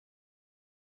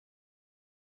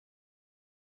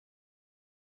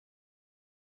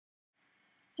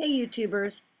Hey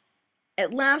YouTubers,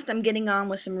 at last I'm getting on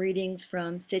with some readings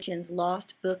from Sitchin's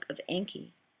Lost Book of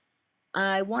Enki.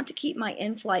 I want to keep my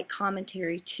in-flight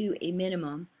commentary to a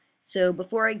minimum, so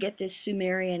before I get this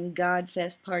Sumerian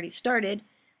Godfest party started,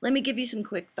 let me give you some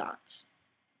quick thoughts.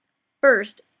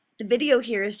 First, the video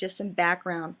here is just some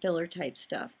background filler type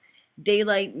stuff.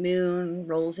 Daylight moon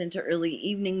rolls into early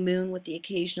evening moon with the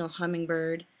occasional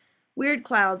hummingbird. Weird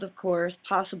clouds, of course,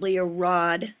 possibly a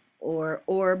rod or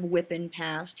orb whipping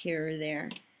past here or there.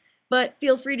 But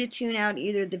feel free to tune out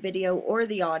either the video or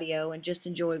the audio and just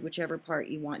enjoy whichever part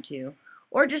you want to.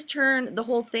 Or just turn the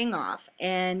whole thing off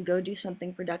and go do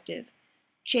something productive.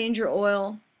 Change your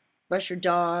oil, brush your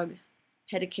dog,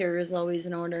 pedicure is always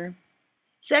in order.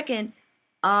 Second,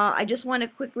 I just want to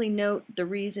quickly note the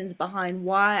reasons behind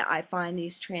why I find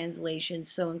these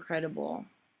translations so incredible.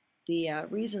 The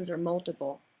reasons are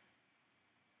multiple.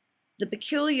 The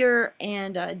peculiar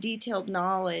and detailed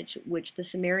knowledge which the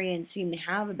Sumerians seem to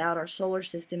have about our solar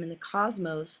system and the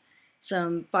cosmos,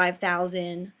 some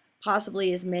 5,000,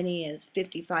 possibly as many as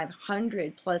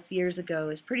 5,500 plus years ago,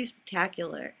 is pretty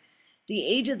spectacular. The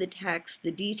age of the text, the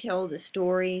detail of the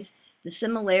stories, the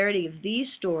similarity of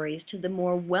these stories to the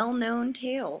more well-known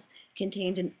tales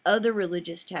contained in other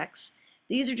religious texts,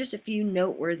 these are just a few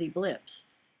noteworthy blips.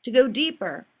 To go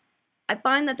deeper, I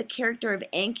find that the character of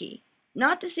Enki,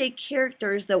 not to say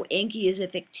character as though Enki is a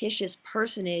fictitious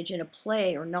personage in a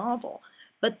play or novel,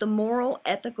 but the moral,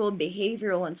 ethical,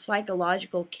 behavioral, and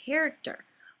psychological character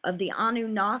of the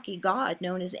Annunaki god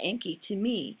known as Enki, to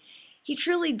me, he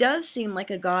truly does seem like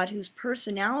a god whose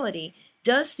personality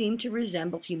does seem to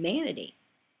resemble humanity.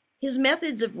 His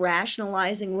methods of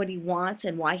rationalizing what he wants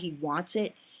and why he wants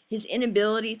it, his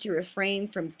inability to refrain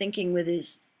from thinking with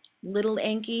his little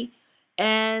Enki,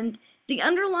 and the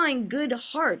underlying good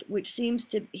heart which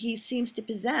he seems to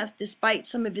possess despite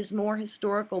some of his more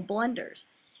historical blunders.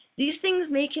 These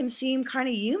things make him seem kind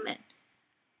of human.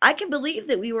 I can believe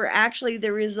that we were actually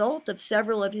the result of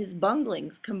several of his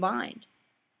bunglings combined.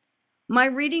 My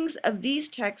readings of these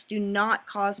texts do not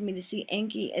cause me to see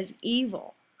Enki as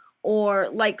evil or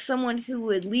like someone who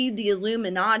would lead the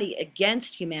Illuminati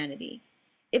against humanity.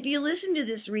 If you listen to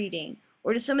this reading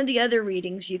or to some of the other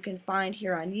readings you can find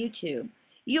here on YouTube,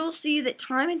 you'll see that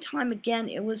time and time again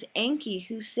it was Enki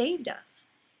who saved us.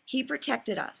 He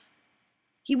protected us.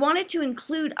 He wanted to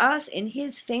include us in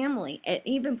his family and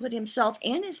even put himself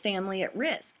and his family at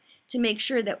risk to make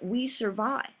sure that we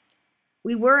survived.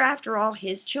 We were, after all,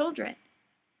 his children.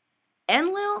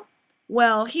 Enlil?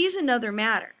 Well, he's another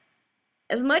matter.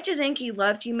 As much as Enki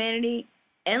loved humanity,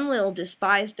 Enlil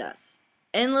despised us.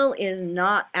 Enlil is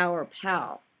not our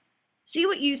pal. See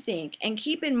what you think, and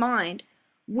keep in mind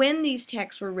when these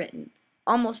texts were written,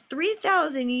 almost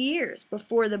 3,000 years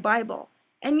before the Bible,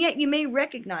 and yet you may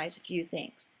recognize a few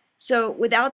things. So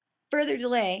without further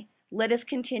delay, let us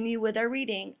continue with our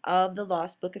reading of the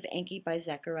Lost Book of Enki by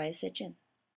Zecharia Sitchin.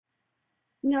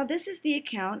 Now this is the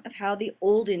account of how the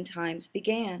olden times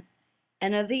began,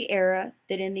 and of the era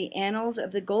that in the annals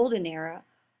of the golden era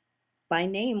by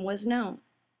name was known,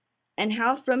 and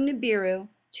how from Nibiru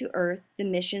to earth the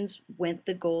missions went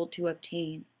the gold to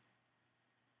obtain.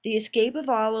 The escape of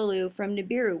Allelu from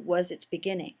Nibiru was its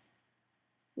beginning.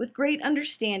 With great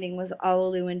understanding was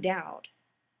Allelu endowed.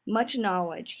 Much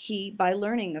knowledge he by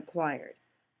learning acquired,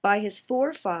 by his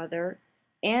forefather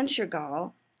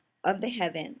Anshagal of the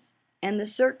heavens, and the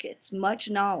circuits much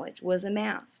knowledge was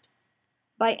amassed.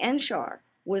 By Enshar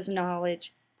was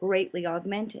knowledge greatly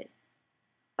augmented.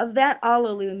 Of that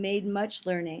Allelu made much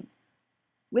learning.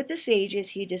 With the sages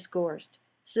he discoursed,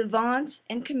 savants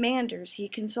and commanders he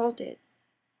consulted.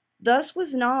 Thus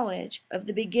was knowledge of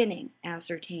the beginning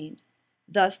ascertained.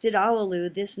 Thus did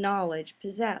Allelu this knowledge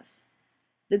possess.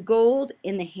 The gold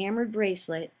in the hammered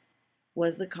bracelet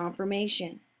was the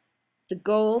confirmation. The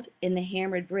gold in the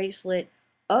hammered bracelet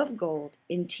of gold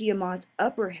in Tiamat's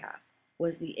upper half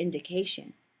was the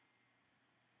indication.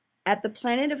 At the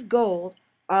planet of gold,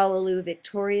 Allelu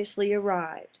victoriously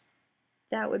arrived.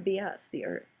 That would be us, the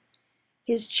earth.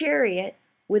 His chariot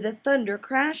with a thunder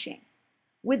crashing.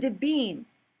 With a beam,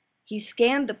 he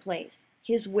scanned the place,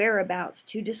 his whereabouts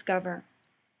to discover.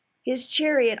 His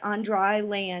chariot on dry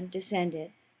land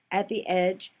descended. At the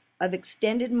edge of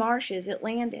extended marshes it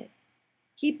landed.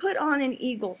 He put on an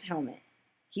eagle's helmet.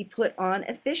 He put on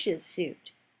a fish's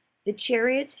suit. The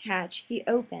chariot's hatch he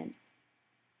opened.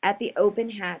 At the open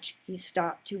hatch he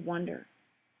stopped to wonder.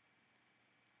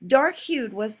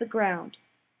 Dark-hued was the ground.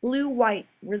 Blue-white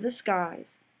were the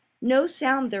skies. No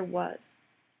sound there was.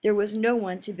 There was no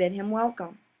one to bid him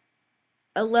welcome.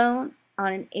 Alone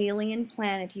on an alien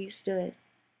planet he stood,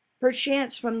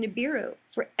 perchance from Nibiru,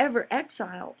 forever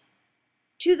exiled.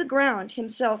 To the ground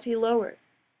himself he lowered.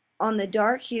 On the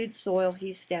dark-hued soil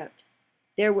he stepped.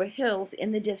 There were hills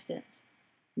in the distance.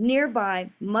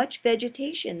 Nearby, much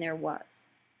vegetation there was.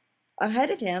 Ahead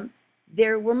of him,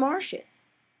 there were marshes.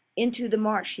 Into the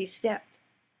marsh he stepped.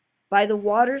 By the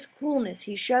water's coolness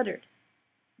he shuddered.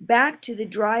 Back to the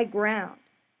dry ground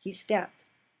he stepped.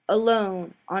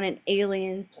 Alone on an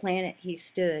alien planet he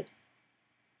stood.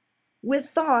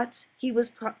 With thoughts he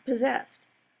was possessed.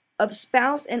 Of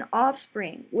spouse and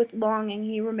offspring, with longing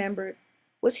he remembered.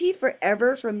 Was he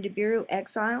forever from Nibiru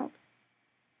exiled?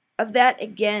 Of that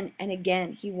again and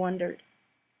again he wondered.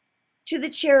 To the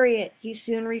chariot he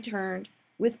soon returned,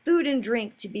 with food and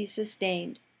drink to be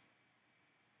sustained.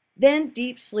 Then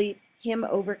deep sleep him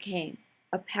overcame,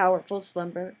 a powerful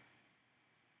slumber.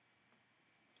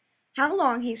 How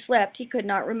long he slept he could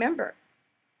not remember.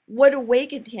 What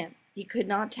awakened him he could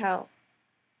not tell.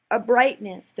 A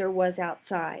brightness there was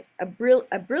outside, a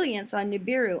brilliance on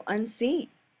Nibiru unseen.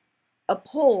 A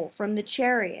pole from the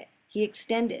chariot he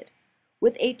extended.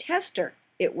 With a tester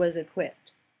it was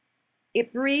equipped.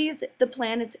 It breathed the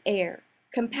planet's air.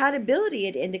 Compatibility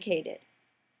it indicated.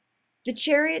 The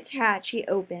chariot's hatch he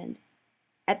opened.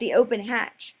 At the open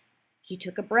hatch he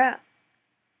took a breath.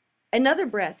 Another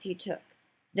breath he took,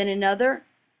 then another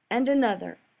and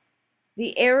another.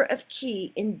 The air of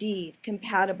Ki indeed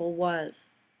compatible was.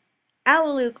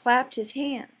 Allelu clapped his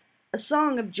hands, a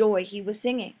song of joy he was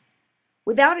singing.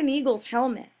 Without an eagle's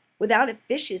helmet, without a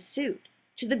fish's suit,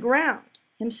 to the ground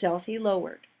himself he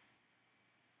lowered.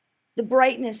 The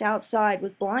brightness outside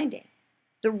was blinding.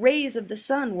 The rays of the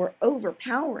sun were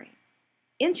overpowering.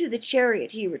 Into the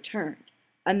chariot he returned.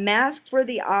 A mask for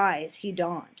the eyes he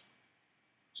donned.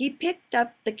 He picked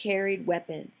up the carried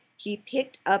weapon. He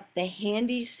picked up the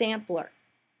handy sampler.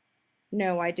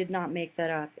 No, I did not make that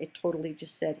up. It totally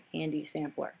just said handy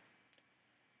sampler.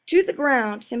 To the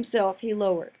ground himself he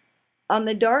lowered. On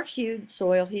the dark-hued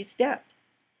soil he stepped.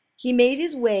 He made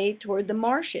his way toward the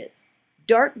marshes.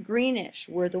 Dark greenish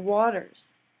were the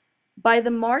waters. By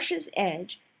the marsh's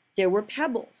edge there were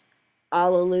pebbles.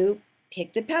 Allelu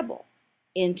picked a pebble.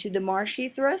 Into the marsh he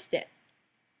thrust it.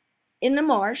 In the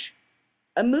marsh,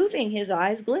 a moving his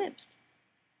eyes glimpsed.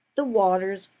 The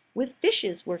waters with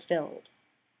fishes were filled.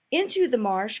 Into the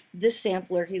marsh the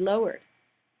sampler he lowered.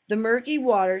 The murky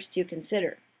waters to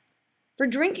consider. For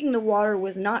drinking the water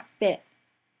was not fit.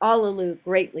 Allelu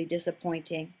greatly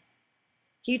disappointing.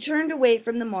 He turned away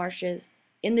from the marshes.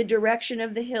 In the direction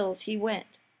of the hills he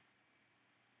went.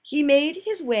 He made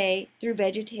his way through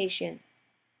vegetation.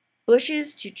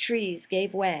 Bushes to trees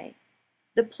gave way.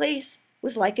 The place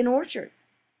was like an orchard.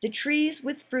 The trees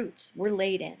with fruits were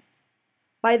laden.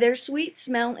 By their sweet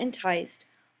smell enticed,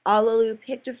 Allelu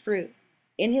picked a fruit.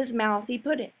 In his mouth he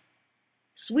put it.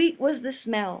 Sweet was the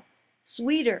smell,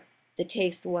 sweeter the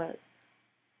taste was.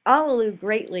 Allelu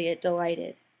greatly it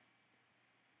delighted.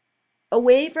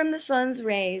 Away from the sun's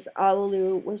rays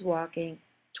Allelu was walking.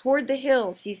 Toward the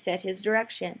hills he set his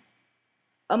direction.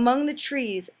 Among the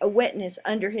trees a wetness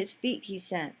under his feet he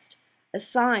sensed, a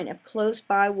sign of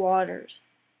close-by waters.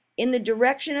 In the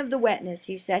direction of the wetness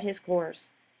he set his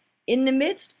course. In the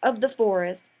midst of the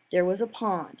forest there was a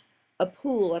pond, a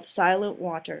pool of silent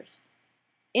waters.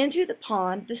 Into the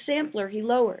pond the sampler he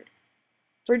lowered.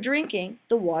 For drinking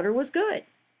the water was good.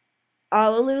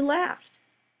 Allelu laughed.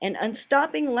 An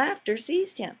unstopping laughter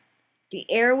seized him. The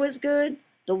air was good,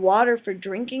 the water for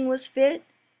drinking was fit,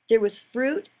 there was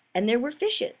fruit, and there were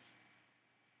fishes.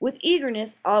 With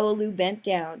eagerness Allelu bent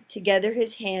down, together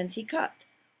his hands he cupped.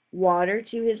 Water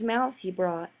to his mouth he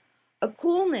brought. A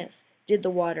coolness did the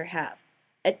water have,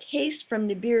 a taste from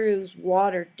Nibiru's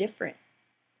water different.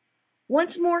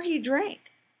 Once more he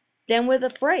drank, then with a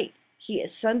fright he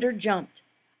asunder jumped.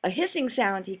 A hissing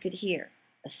sound he could hear.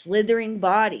 A slithering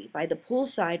body by the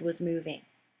poolside was moving.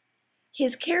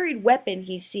 His carried weapon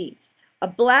he seized. A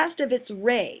blast of its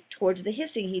ray towards the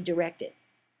hissing he directed.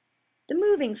 The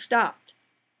moving stopped.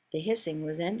 The hissing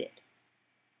was ended.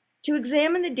 To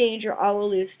examine the danger,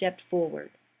 Allelu stepped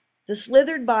forward. The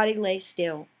slithered body lay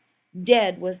still.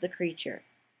 Dead was the creature,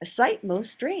 a sight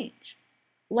most strange.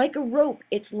 Like a rope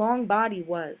its long body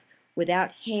was,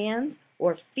 without hands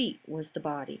or feet was the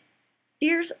body.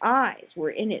 Fierce eyes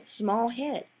were in its small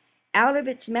head. Out of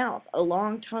its mouth a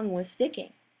long tongue was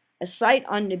sticking. A sight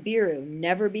on Nibiru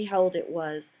never beheld it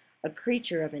was, a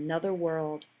creature of another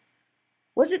world.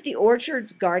 Was it the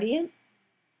orchard's guardian?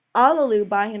 Allelu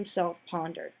by himself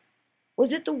pondered.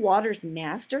 Was it the water's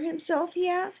master himself, he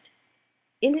asked?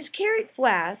 In his carried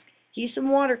flask he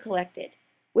some water collected.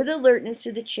 With alertness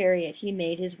to the chariot he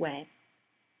made his way.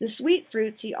 The sweet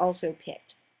fruits he also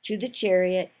picked. To the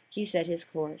chariot he set his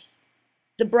course.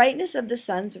 The brightness of the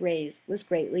sun's rays was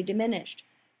greatly diminished.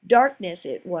 Darkness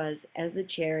it was as the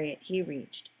chariot he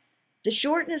reached. The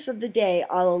shortness of the day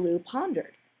Allelu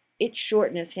pondered. Its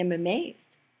shortness him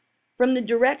amazed. From the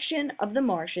direction of the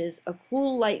marshes, a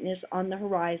cool lightness on the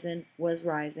horizon was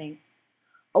rising.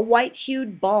 A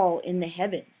white-hued ball in the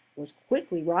heavens was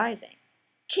quickly rising.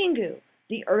 Kingu,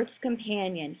 the earth's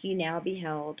companion, he now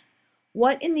beheld.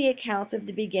 What in the accounts of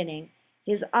the beginning,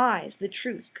 his eyes the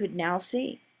truth could now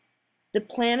see. The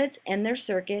planets and their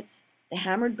circuits, the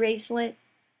hammered bracelet,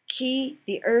 Ki,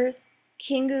 the earth,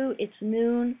 Kingu, its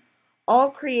moon, all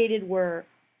created were,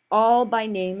 all by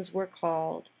names were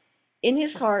called. In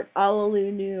his heart,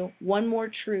 Allelu knew one more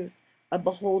truth of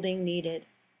beholding needed.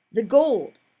 The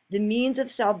gold, the means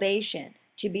of salvation,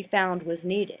 to be found was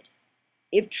needed.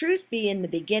 If truth be in the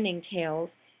beginning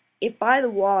tales, if by the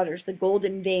waters the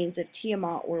golden veins of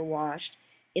Tiamat were washed,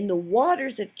 in the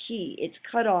waters of Ki, its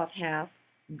cut off half,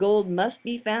 gold must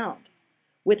be found.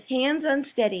 With hands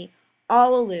unsteady,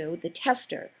 Allelu, the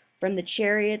tester, from the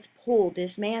chariot's pole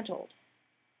dismantled.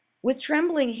 With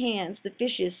trembling hands the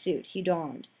fish's suit he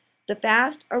donned, the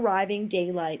fast arriving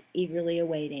daylight eagerly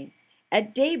awaiting.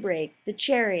 At daybreak the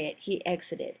chariot he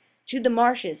exited, to the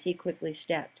marshes he quickly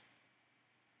stepped.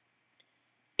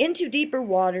 Into deeper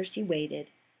waters he waded,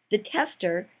 the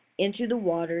tester into the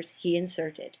waters he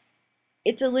inserted.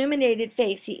 Its illuminated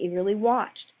face he eagerly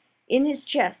watched. In his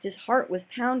chest his heart was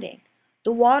pounding.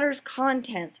 The water's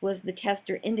contents was the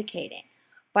tester indicating,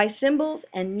 by symbols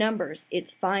and numbers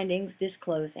its findings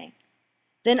disclosing.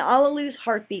 Then Allelu's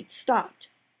heartbeat stopped.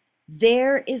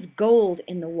 There is gold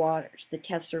in the waters, the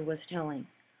tester was telling.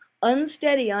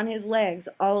 Unsteady on his legs,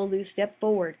 Allelu stepped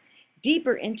forward.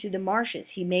 Deeper into the marshes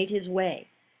he made his way.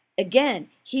 Again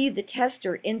he, the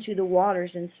tester, into the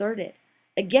waters inserted.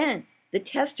 Again the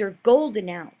tester gold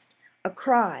announced. A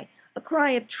cry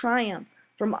of triumph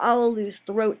from Allelu's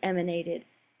throat emanated.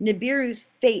 Nibiru's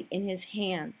fate in his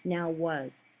hands now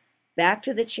was. Back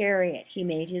to the chariot he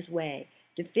made his way.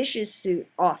 The fish's suit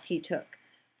off he took.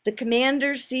 The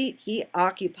commander's seat he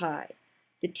occupied.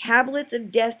 The tablets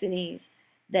of destinies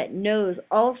that knows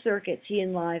all circuits he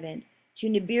enlivened. To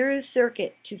Nibiru's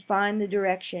circuit to find the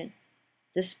direction.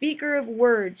 The speaker of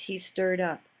words he stirred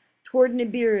up. Toward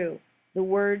Nibiru the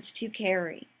words to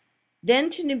carry. Then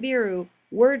to Nibiru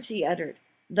words he uttered.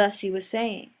 Thus he was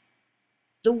saying.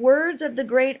 The words of the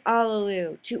great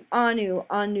Allelu to Anu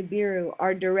on Nibiru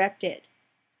are directed.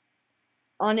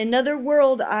 On another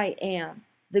world I am.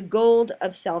 The gold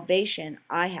of salvation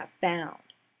I have found.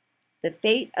 The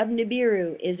fate of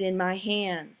Nibiru is in my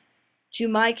hands. To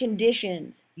my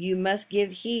conditions you must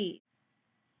give heed.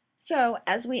 So,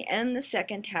 as we end the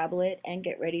second tablet and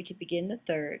get ready to begin the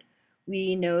third,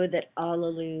 we know that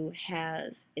Allelu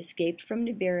has escaped from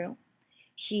Nibiru.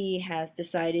 He has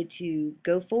decided to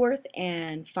go forth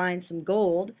and find some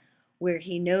gold where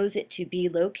he knows it to be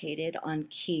located on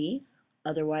Ki,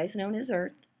 otherwise known as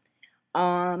Earth.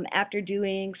 After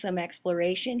doing some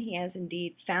exploration, he has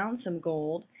indeed found some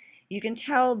gold. You can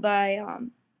tell by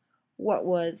what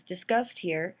was discussed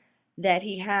here that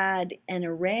he had an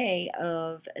array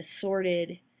of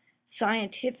assorted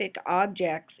scientific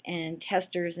objects and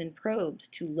testers and probes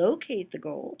to locate the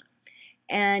gold.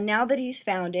 And now that he's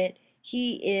found it,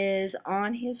 he is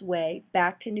on his way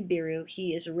back to Nibiru.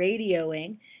 He is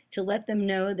radioing to let them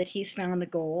know that he's found the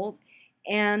gold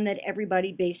and that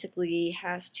everybody basically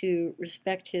has to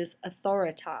respect his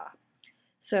authority.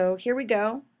 So here we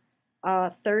go,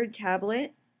 third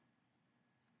tablet,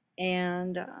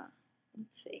 and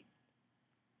let's see.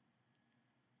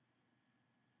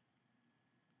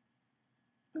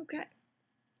 Okay,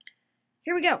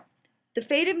 here we go. The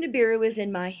fate of Nibiru is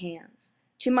in my hands.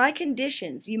 To my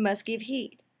conditions you must give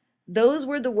heed. Those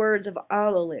were the words of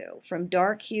Allelu from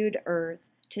dark-hued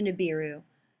earth to Nibiru.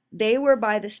 They were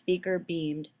by the speaker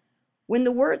beamed. When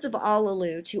the words of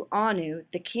Allelu to Anu,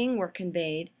 the king, were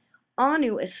conveyed,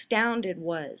 Anu astounded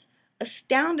was.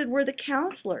 Astounded were the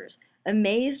counselors.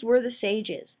 Amazed were the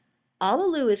sages.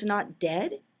 Allelu is not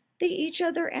dead? They each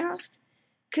other asked.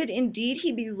 Could indeed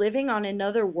he be living on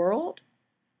another world?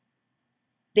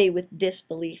 They with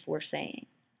disbelief were saying.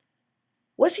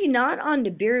 Was he not on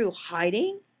Nibiru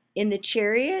hiding in the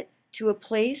chariot to a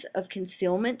place of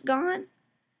concealment gone?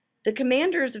 The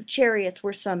commanders of chariots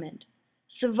were summoned.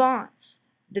 Savants,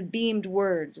 the beamed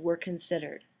words were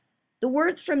considered. The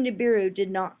words from Nibiru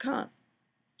did not come.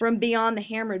 From beyond the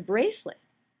hammered bracelet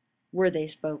were they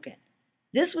spoken.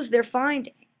 This was their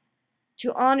finding.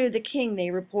 To Anu the king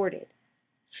they reported.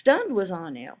 Stunned was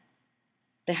Anu.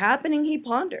 The happening he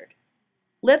pondered.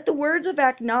 Let the words of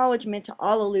acknowledgement to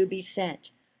Allelu be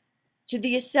sent. To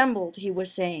the assembled he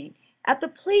was saying, At the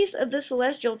place of the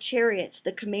celestial chariots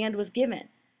the command was given.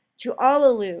 To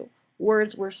Allalu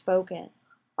words were spoken.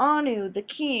 Anu, the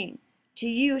king, to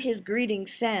you his greeting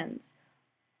sends.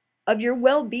 Of your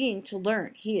well-being to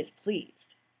learn he is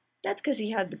pleased. That's because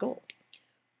he had the gold.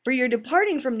 For your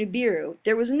departing from Nibiru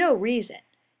there was no reason.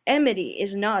 Enmity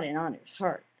is not in Anu's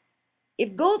heart.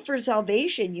 If gold for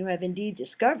salvation you have indeed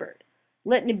discovered,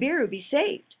 let Nibiru be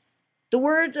saved. The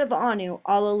words of Anu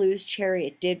Allalu's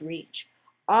chariot did reach.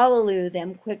 Allalu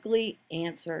them quickly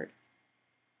answered.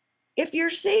 If your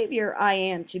savior I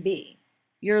am to be,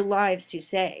 your lives to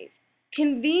save,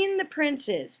 convene the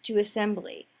princes to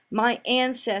assembly, my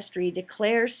ancestry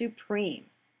declare supreme.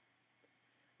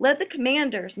 Let the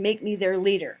commanders make me their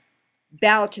leader,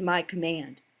 bow to my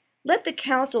command. Let the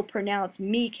council pronounce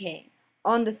me king,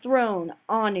 on the throne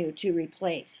Anu to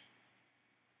replace.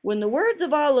 When the words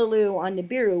of Allalu on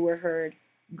Nibiru were heard,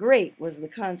 great was the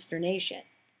consternation.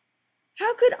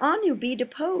 How could Anu be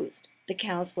deposed? The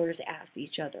counselors asked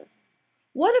each other.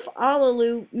 What if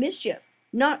Allalu mischief,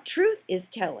 not truth, is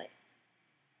telling?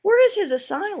 Where is his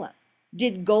asylum?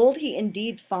 Did gold he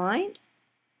indeed find?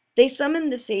 They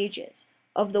summoned the sages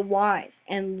of the wise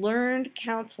and learned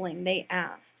counseling they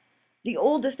asked. The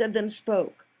oldest of them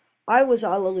spoke. I was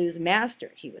Allalu's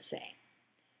master, he was saying.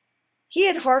 He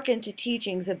had hearkened to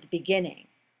teachings of the beginning.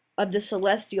 Of the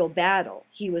celestial battle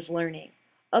he was learning.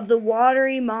 Of the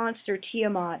watery monster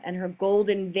Tiamat and her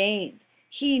golden veins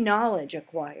he knowledge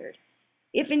acquired.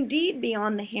 If indeed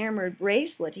beyond the hammered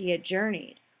bracelet he had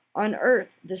journeyed, on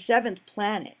earth the seventh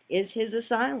planet is his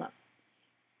asylum.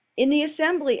 In the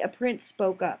assembly a prince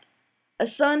spoke up. A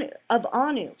son of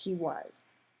Anu he was.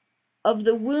 Of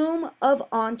the womb of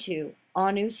Antu,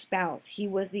 Anu's spouse, he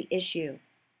was the issue.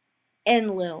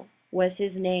 Enlil was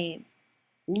his name.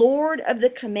 Lord of the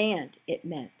command, it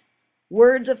meant.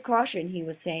 Words of caution he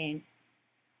was saying.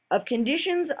 Of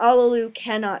conditions Allalu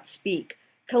cannot speak.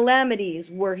 Calamities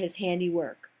were his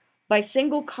handiwork. By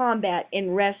single combat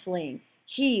in wrestling,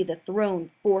 he the throne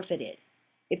forfeited.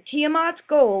 If Tiamat's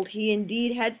gold he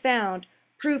indeed had found,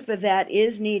 proof of that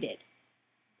is needed.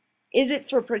 Is it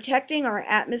for protecting our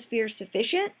atmosphere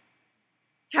sufficient?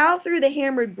 How through the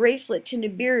hammered bracelet to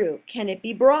Nibiru can it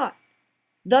be brought?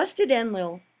 Thus did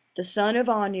Enlil, the son of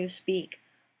Anu, speak.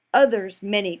 Others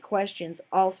many questions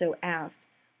also asked.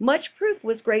 Much proof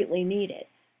was greatly needed.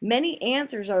 Many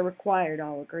answers are required,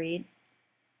 all agreed.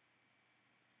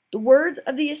 The words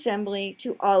of the assembly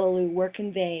to Allalu were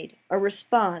conveyed. A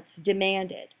response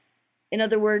demanded. In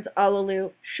other words,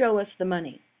 Allalu, show us the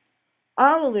money.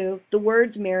 Allalu, the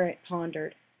word's merit,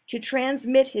 pondered. To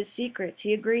transmit his secrets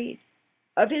he agreed.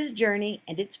 Of his journey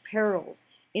and its perils,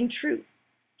 in truth,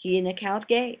 he an account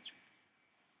gave.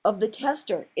 Of the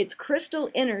tester, its crystal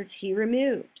innards he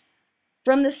removed.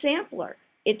 From the sampler,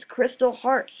 its crystal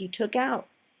heart he took out.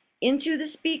 Into the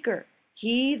speaker,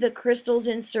 he the crystals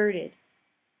inserted.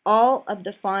 All of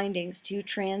the findings to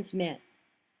transmit.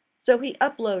 So he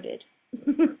uploaded.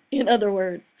 In other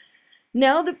words,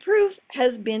 now the proof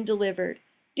has been delivered.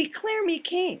 Declare me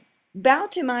king. Bow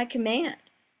to my command,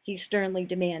 he sternly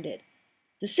demanded.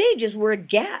 The sages were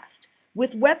aghast.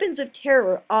 With weapons of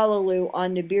terror, Allalu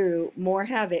on Nibiru more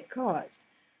havoc caused.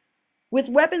 With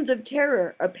weapons of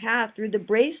terror, a path through the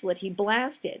bracelet he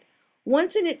blasted.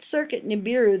 Once in its circuit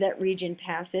Nibiru that region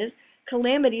passes,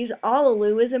 calamities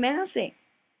Allalu is amassing.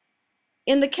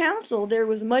 In the council there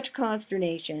was much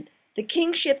consternation. The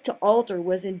kingship to alter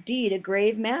was indeed a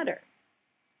grave matter.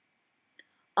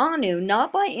 Anu,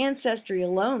 not by ancestry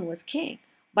alone, was king.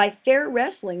 By fair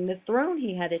wrestling the throne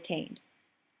he had attained.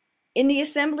 In the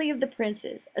assembly of the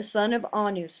princes, a son of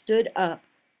Anu stood up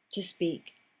to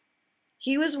speak.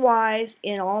 He was wise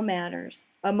in all matters.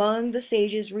 Among the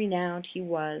sages renowned he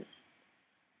was.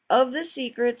 Of the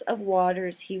secrets of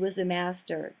waters he was a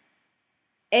master.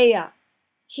 Ea,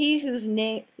 he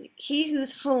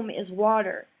whose home is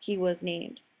water, he was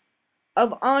named.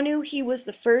 Of Anu he was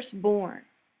the firstborn.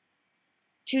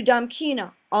 To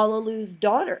Damkina, Allalu's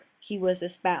daughter, he was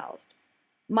espoused.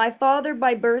 My father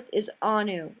by birth is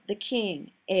Anu, the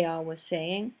king, Ea was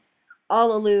saying.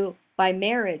 Allalu, by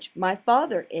marriage, my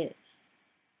father is.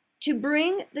 To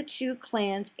bring the two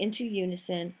clans into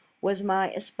unison was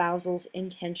my espousal's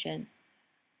intention.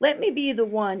 Let me be the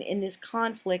one in this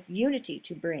conflict unity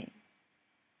to bring.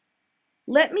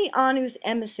 Let me Anu's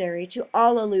emissary to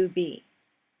Allalu be.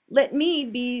 Let me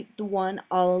be the one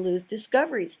Allalu's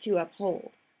discoveries to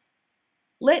uphold.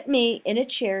 Let me in a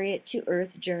chariot to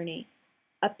earth journey.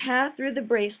 A path through the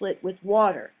bracelet with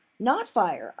water, not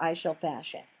fire, I shall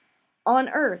fashion. On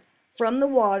earth, from the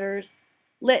waters,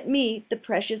 let me the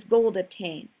precious gold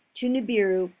obtain. To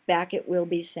Nibiru back it will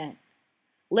be sent.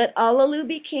 Let Allalu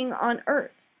be king on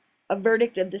earth. A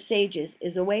verdict of the sages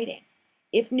is awaiting.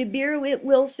 If Nibiru it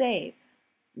will save,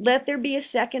 let there be a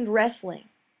second wrestling.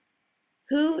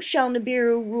 Who shall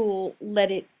Nibiru rule,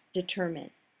 let it determine.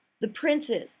 The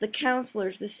princes, the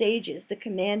counselors, the sages, the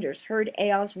commanders heard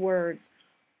Ea's words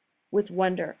with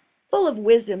wonder. Full of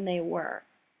wisdom they were.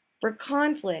 For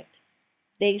conflict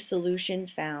they solution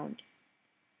found.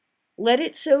 Let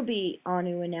it so be,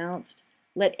 Anu announced.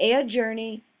 Let Ea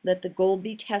journey, let the gold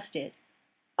be tested.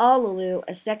 Allalu,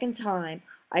 a second time,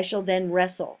 I shall then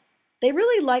wrestle. They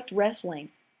really liked wrestling, in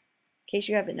case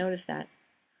you haven't noticed that.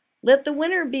 Let the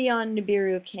winner be on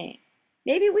Nibiru King.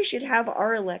 Maybe we should have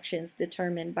our elections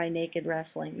determined by naked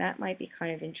wrestling. That might be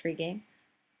kind of intriguing.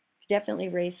 Definitely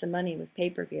raise some money with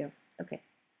pay-per-view. Okay,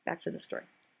 back to the story.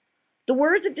 The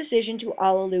words of decision to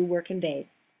Allalu were conveyed.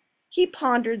 He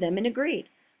pondered them and agreed.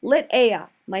 Let Ea,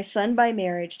 my son by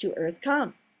marriage, to earth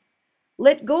come.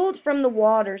 Let gold from the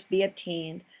waters be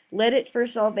obtained. Let it for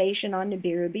salvation on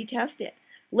Nibiru be tested.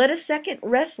 Let a second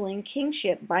wrestling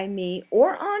kingship by me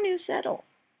or Anu settle.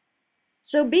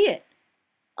 So be it.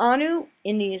 Anu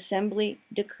in the assembly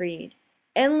decreed.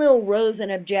 Enlil rose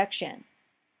in objection.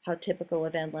 How typical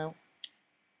of Enlil.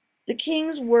 The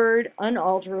king's word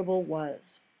unalterable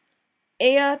was.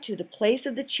 Ea to the place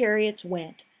of the chariots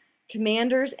went.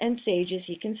 Commanders and sages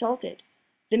he consulted.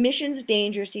 The mission's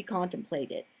dangers he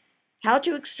contemplated. How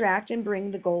to extract and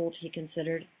bring the gold he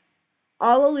considered.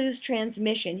 Allalu's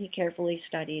transmission he carefully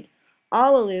studied.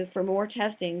 Allalu for more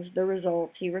testings the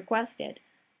results he requested.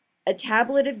 A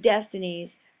tablet of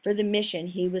destinies for the mission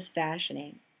he was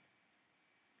fashioning.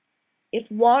 If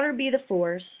water be the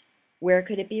force, where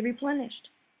could it be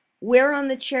replenished? Where on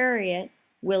the chariot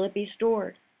will it be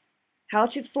stored? How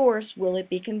to force will it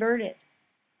be converted?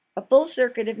 A full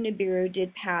circuit of Nibiru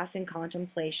did pass in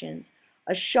contemplations,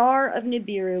 a shar of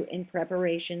Nibiru in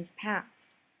preparations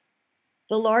past.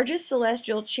 The largest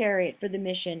celestial chariot for the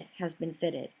mission has been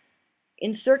fitted.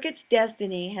 In circuit's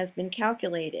destiny has been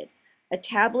calculated. A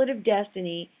tablet of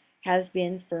destiny has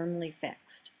been firmly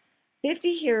fixed.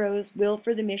 50 heroes will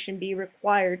for the mission be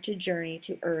required to journey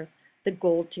to earth, the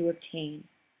gold to obtain.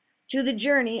 To the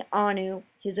journey Anu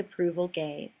his approval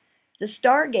gave. The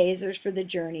stargazers for the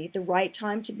journey the right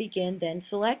time to begin then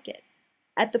selected.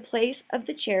 At the place of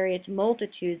the chariots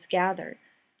multitudes gathered.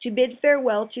 To bid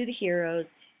farewell to the heroes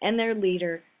and their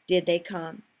leader did they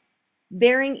come.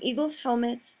 Bearing eagles'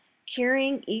 helmets,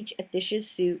 carrying each a fish's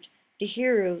suit, the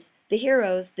heroes,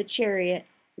 the chariot,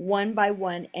 one by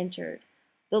one entered.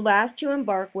 The last to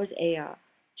embark was Ea.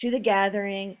 To the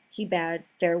gathering he bade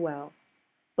farewell.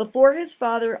 Before his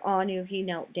father Anu he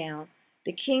knelt down,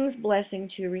 the king's blessing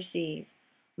to receive.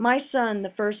 My son, the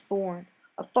firstborn,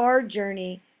 a far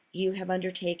journey you have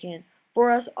undertaken, for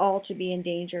us all to be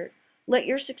endangered. Let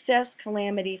your success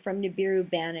calamity from Nibiru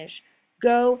banish.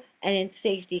 Go and in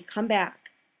safety come back.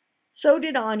 So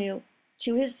did Anu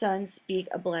to his son speak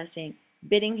a blessing,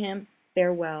 bidding him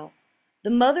farewell. The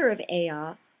mother of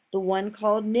Ea, the one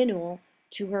called Ninul,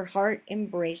 to her heart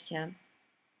embraced him.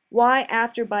 Why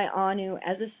after by Anu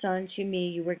as a son to me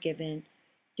you were given,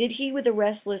 did he with a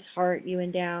restless heart you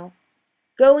endow?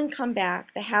 Go and come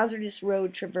back, the hazardous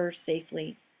road traverse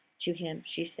safely. To him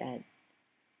she said.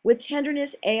 With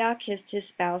tenderness Ea kissed his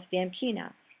spouse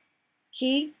Damkina.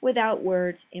 He without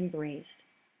words embraced.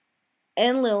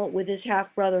 Enlil with his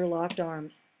half-brother locked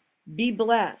arms. Be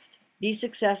blessed, be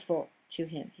successful, to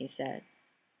him he said.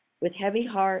 With heavy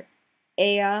heart,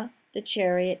 Ea the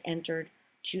chariot entered,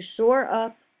 to soar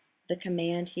up the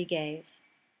command he gave.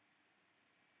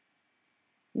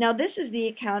 Now this is the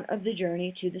account of the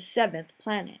journey to the 7th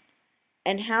planet,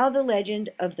 and how the legend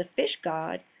of the fish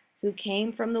god who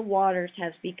came from the waters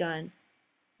has begun.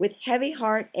 With heavy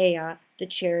heart Ea the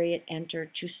chariot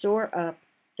entered, to soar up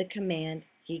the command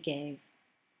he gave.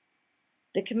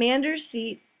 The commander's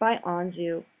seat by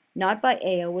Anzu, not by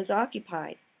Ea, was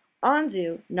occupied.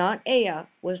 Anzu, not Ea,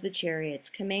 was the chariot's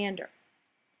commander.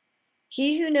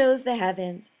 He who knows the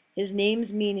heavens, his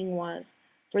name's meaning was,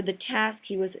 for the task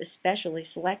he was especially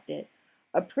selected.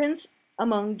 A prince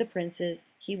among the princes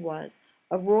he was,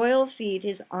 of royal seed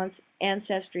his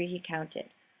ancestry he counted.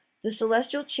 The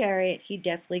celestial chariot he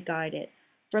deftly guided,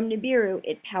 from Nibiru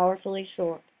it powerfully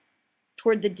soared.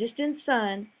 Toward the distant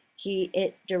sun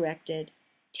it directed.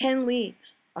 10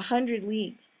 leagues, 100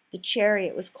 leagues, the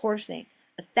chariot was coursing.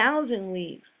 1,000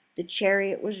 leagues, the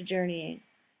chariot was journeying.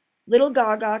 Little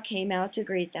Gaga came out to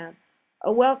greet them.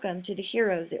 A welcome to the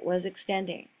heroes it was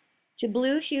extending. To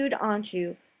blue-hued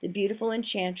Antu, the beautiful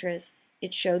enchantress,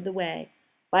 it showed the way.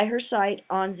 By her sight,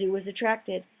 Anzu was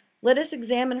attracted. Let us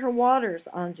examine her waters,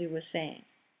 Anzu was saying.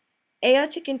 Ea,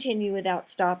 to continue without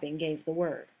stopping, gave the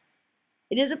word.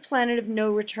 It is a planet of no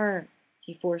return.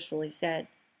 he forcefully said.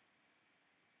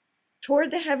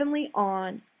 Toward the heavenly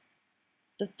On,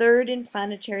 the third in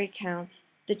planetary counts,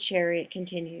 the chariot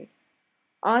continued.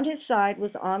 On his side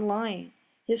was On lying.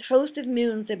 His host of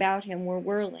moons about him were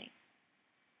whirling.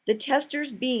 The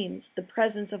tester's beams the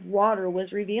presence of water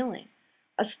was revealing.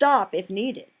 A stop, if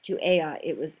needed, to Ea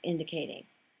it was indicating.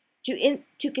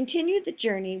 To continue the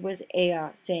journey was Ea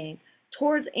saying,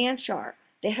 towards Anshar,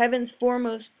 the heaven's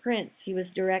foremost prince he was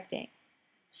directing.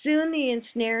 Soon the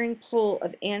ensnaring pull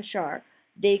of Anshar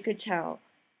they could tell,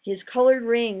 his colored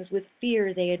rings with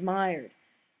fear they admired.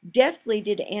 Deftly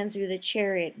did Anzu the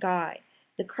chariot guide,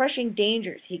 the crushing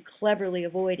dangers he cleverly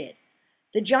avoided.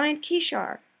 The giant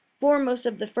Kishar, foremost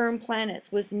of the firm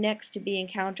planets, was next to be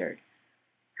encountered.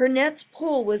 Her net's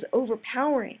pull was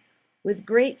overpowering. With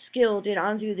great skill did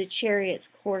Anzu the chariot's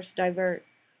course divert.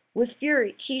 With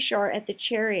fury Kishar at the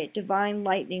chariot divine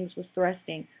lightnings was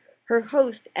thrusting. Her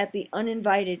host at the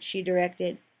uninvited she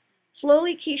directed.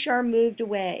 Slowly Kishar moved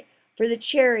away, for the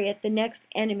chariot the next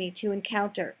enemy to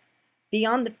encounter.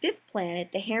 Beyond the fifth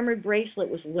planet the hammered bracelet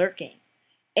was lurking.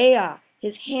 Ea,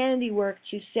 his handiwork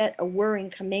to set a whirring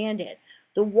commanded,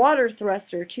 the water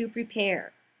thruster to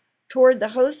prepare. Toward the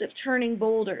host of turning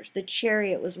boulders the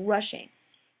chariot was rushing.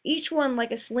 Each one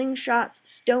like a slingshot's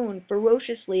stone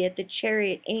ferociously at the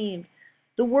chariot aimed.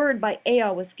 The word by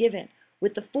Ea was given.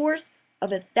 With the force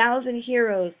of 1,000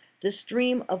 heroes the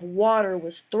stream of water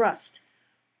was thrust.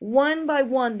 One by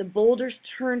one the boulders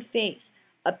turned face,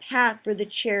 a path for the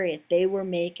chariot they were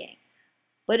making.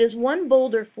 But as one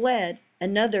boulder fled,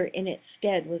 another in its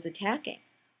stead was attacking.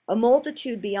 A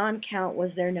multitude beyond count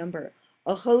was their number,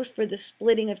 a host for the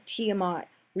splitting of Tiamat,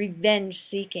 revenge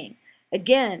seeking.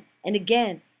 Again and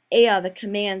again Ea the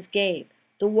commands gave,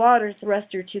 the water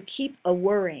thruster to keep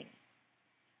a-whirring.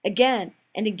 Again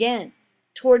and again,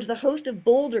 towards the host of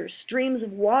boulders streams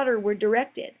of water were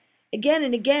directed. Again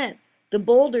and again, the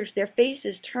boulders their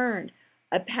faces turned,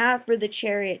 a path for the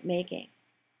chariot making.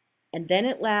 And then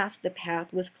at last the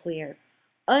path was clear.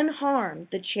 Unharmed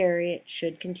the chariot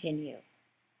should continue.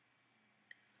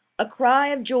 A cry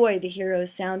of joy the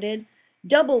heroes sounded.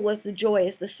 Double was the joy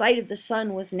as the sight of the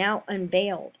sun was now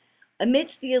unveiled.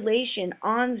 Amidst the elation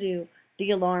Anzu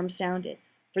the alarm sounded,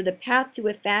 for the path to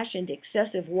a fashioned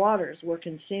excessive waters were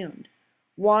consumed.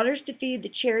 Waters to feed the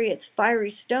chariot's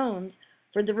fiery stones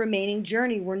for the remaining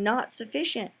journey were not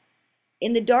sufficient.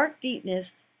 In the dark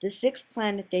deepness the sixth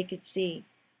planet they could see.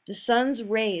 The sun's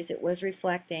rays it was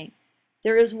reflecting.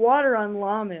 There is water on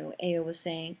Lamu, Ea was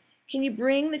saying. Can you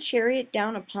bring the chariot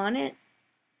down upon it?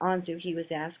 Anzu, he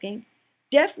was asking.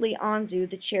 Deftly Anzu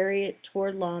the chariot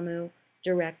toward Lamu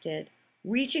directed.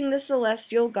 Reaching the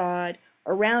celestial god,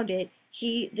 around it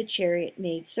he the chariot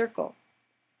made circle.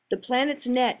 The planet's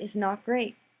net is not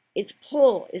great. Its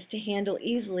pull is to handle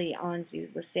easily,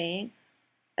 Anzu was saying.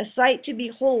 A sight to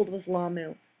behold was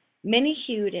Lamu.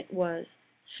 Many-hued it was.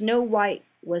 Snow white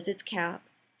was its cap.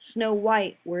 Snow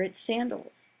white were its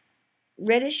sandals.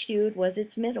 Reddish-hued was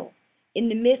its middle. In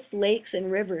the midst lakes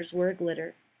and rivers were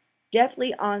aglitter.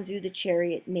 Deftly Anzu the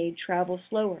chariot made travel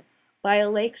slower. By a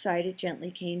lakeside it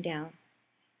gently came down.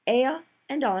 Ea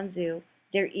and Anzu,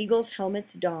 their eagles'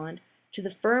 helmets donned, to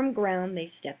the firm ground they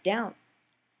stepped down.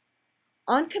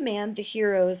 On command the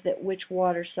heroes that which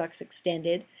water sucks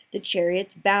extended, the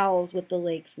chariot's bowels with the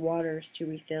lake's waters to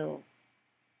refill.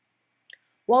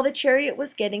 While the chariot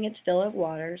was getting its fill of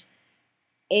waters,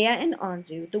 Ea and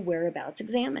Anzu the whereabouts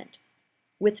examined.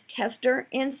 With tester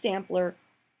and sampler,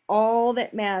 all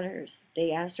that matters,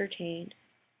 they ascertained.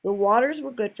 The waters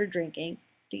were good for drinking,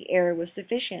 the air was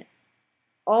sufficient.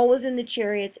 All was in the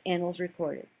chariot's annals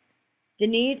recorded. The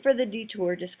need for the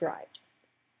detour described.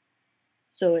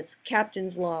 So it's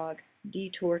captain's log,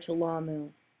 detour to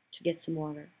Lamu to get some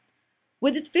water.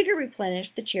 With its vigor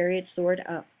replenished, the chariot soared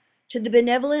up, to the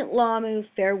benevolent Lamu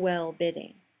farewell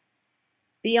bidding.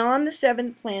 Beyond the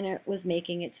seventh planet was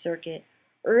making its circuit.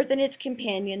 Earth and its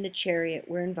companion, the chariot,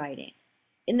 were inviting.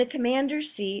 In the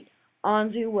commander's seat,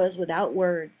 Anzu was without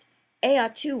words. Ea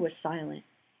too was silent.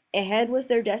 Ahead was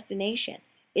their destination,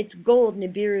 its gold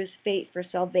Nibiru's fate for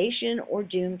salvation or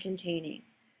doom containing.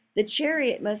 The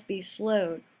chariot must be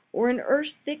slowed, or in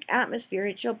Earth's thick atmosphere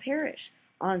it shall perish,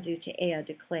 Anzu to Ea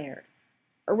declared.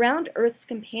 Around Earth's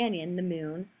companion, the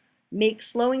moon, make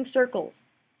slowing circles,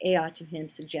 Ea to him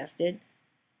suggested.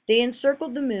 They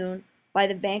encircled the moon. By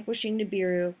the vanquishing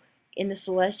Nibiru in the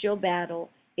celestial battle,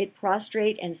 it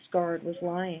prostrate and scarred was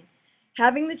lying.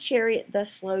 Having the chariot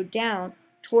thus slowed down,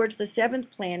 towards the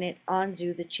seventh planet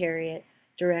Anzu the chariot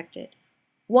directed.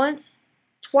 Once,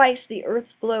 twice the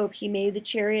earth's globe he made the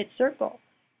chariot circle.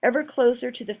 Ever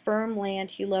closer to the firm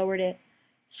land he lowered it.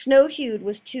 Snow-hued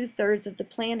was 2/3 of the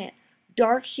planet.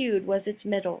 Dark-hued was its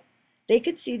middle. They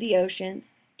could see the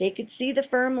oceans. They could see the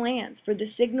firm lands. For the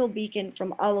signal beacon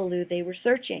from Allelu they were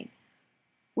searching.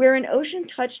 Where an ocean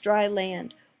touched dry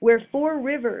land, where 4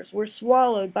 rivers were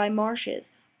swallowed by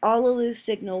marshes, Allelu's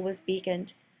signal was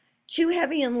beaconed. Too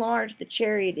heavy and large the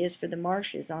chariot is for the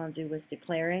marshes, Anzu was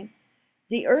declaring.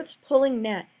 The earth's pulling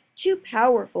net, too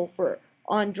powerful for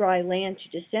on dry land to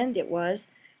descend it was,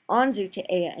 Anzu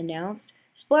to Ea announced.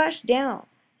 Splash down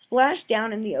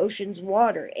in the ocean's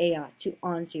water, Ea to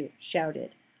Anzu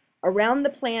shouted. Around the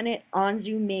planet,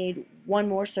 Anzu made one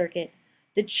more circuit.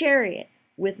 The chariot,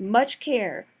 with much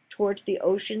care, towards the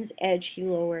ocean's edge he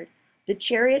lowered. The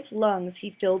chariot's lungs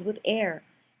he filled with air.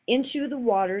 Into the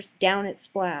waters down it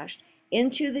splashed.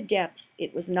 Into the depths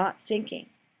it was not sinking.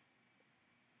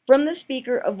 From the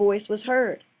speaker a voice was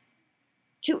heard.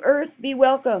 To earth be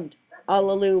welcomed,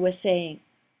 Allelu was saying.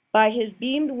 By his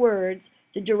beamed words,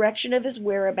 the direction of his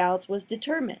whereabouts was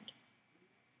determined.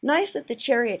 Nice that the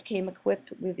chariot came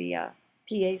equipped with the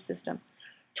PA system.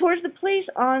 Towards the place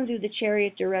Anzu the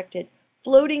chariot directed,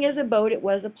 floating as a boat it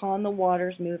was upon the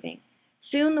waters moving.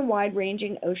 Soon the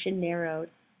wide-ranging ocean narrowed.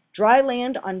 Dry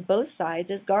land on both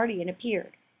sides as guardian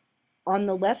appeared. On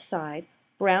the left side,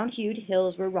 brown-hued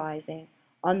hills were rising.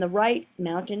 On the right,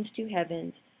 mountains to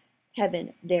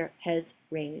heaven their heads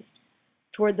raised.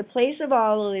 Toward the place of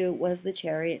Allelu was the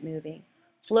chariot moving.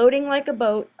 Floating like a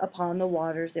boat upon the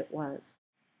waters it was.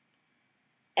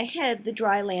 Ahead the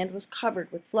dry land was covered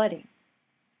with flooding.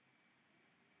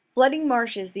 Flooding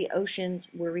marshes the oceans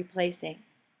were replacing.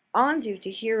 Anzu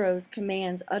to heroes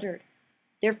commands uttered.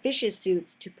 Their fishes'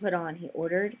 suits to put on, he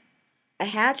ordered. A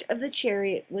hatch of the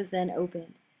chariot was then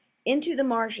opened. Into the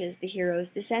marshes the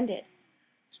heroes descended.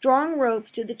 Strong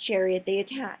ropes to the chariot they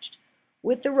attached.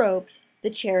 With the ropes,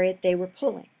 the chariot they were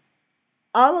pulling.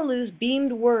 Allelu's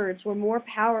beamed words were more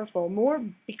powerful, more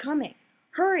becoming.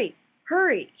 Hurry,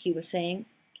 hurry, he was saying.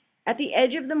 At the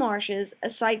edge of the marshes, a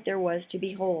sight there was to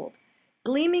behold.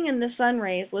 Gleaming in the sun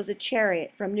rays was a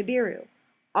chariot from Nibiru.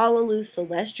 Allelu's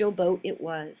celestial boat it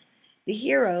was. The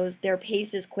heroes, their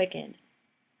paces quickened.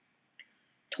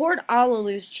 Toward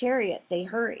Allelu's chariot they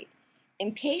hurried.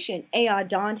 Impatient, Ea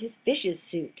donned his fish's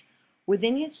suit.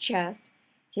 Within his chest,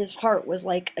 his heart was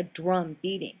like a drum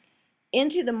beating.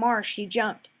 Into the marsh he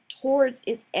jumped. Towards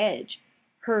its edge,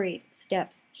 hurried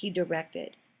steps he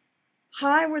directed.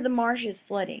 High were the marshes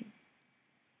flooding.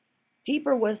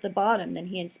 Deeper was the bottom than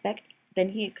he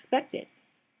expected.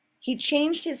 He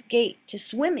changed his gait to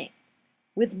swimming.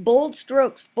 With bold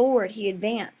strokes forward he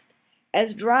advanced.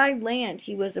 As dry land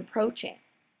he was approaching.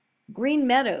 Green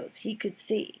meadows he could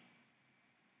see.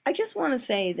 I just want to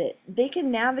say that they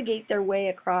can navigate their way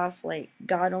across like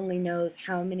God only knows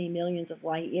how many millions of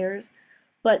light years,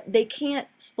 but they can't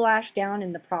splash down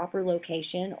in the proper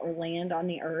location or land on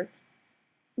the earth.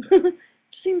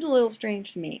 Seems a little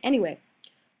strange to me. Anyway,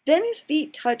 then his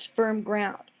feet touched firm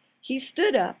ground. He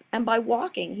stood up, and by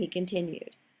walking he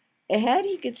continued. Ahead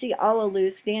he could see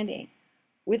Allelu standing,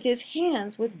 with his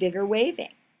hands with vigor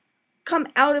waving. Come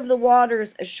out of the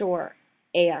waters ashore,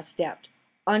 Ea stepped.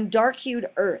 On dark-hued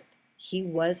earth he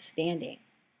was standing.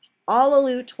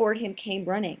 Allelu toward him came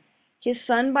running. His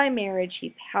son by marriage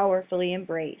he powerfully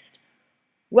embraced.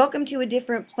 Welcome to a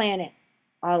different planet,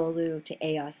 Allelu to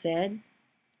Ea said.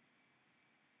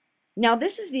 Now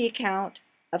this is the account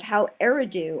of how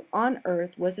Eridu on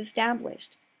earth was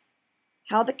established,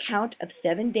 how the count of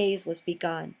 7 days was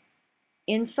begun.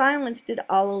 In silence did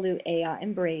Allelu Ea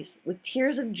embrace. With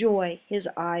tears of joy his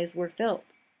eyes were filled.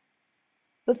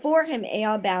 Before him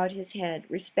Ea bowed his head.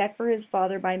 Respect for his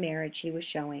father by marriage he was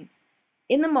showing.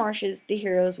 In the marshes the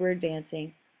heroes were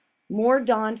advancing. More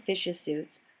donned fishes'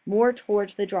 suits. More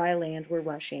towards the dry land were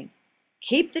rushing.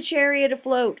 Keep the chariot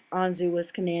afloat, Anzu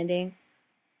was commanding.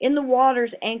 In the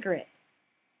waters anchor it.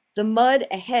 The mud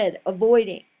ahead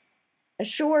avoiding.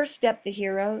 Ashore stepped the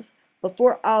heroes.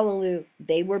 Before Allelu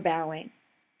they were bowing.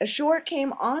 Ashore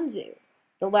came Anzu,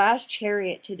 the last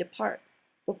chariot to depart.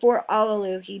 Before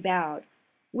Allelu he bowed.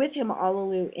 With him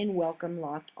Allelu in welcome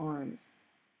locked arms.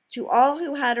 To all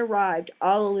who had arrived,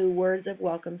 Allelu words of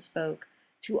welcome spoke.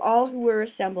 To all who were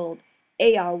assembled,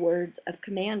 Ea words of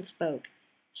command spoke.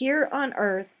 Here on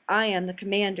earth I am the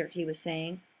commander, he was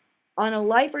saying. On a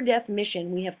life or death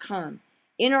mission we have come.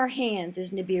 In our hands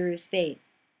is Nibiru's fate.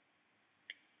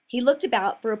 He looked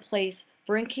about for a place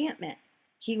for encampment.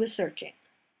 He was searching.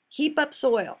 Heap up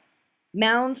soil.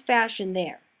 Mounds fashioned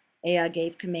there. Ea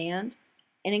gave command.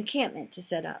 An encampment to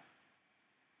set up.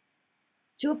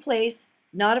 To a place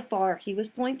not afar he was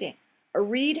pointing. A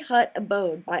reed hut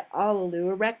abode by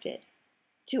Allelu erected.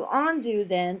 To Anzu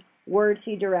then words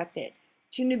he directed.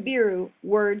 To Nibiru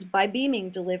words by beaming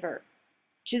deliver.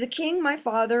 To the king my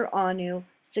father Anu,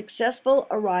 successful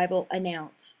arrival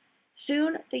announce.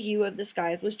 Soon the hue of the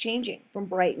skies was changing, from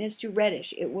brightness to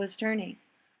reddish it was turning.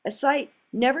 A sight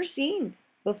never seen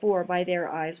before by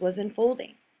their eyes was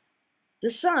unfolding. The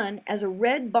sun, as a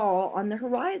red ball on the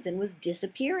horizon, was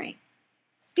disappearing.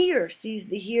 Fear seized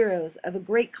the heroes of a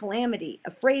great calamity,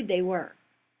 afraid they were.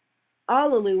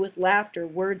 Alalu with laughter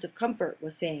words of comfort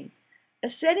was saying, a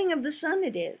setting of the sun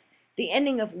it is, the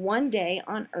ending of one day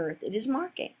on earth it is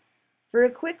marking. For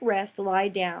a quick rest lie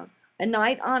down, a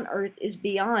night on earth is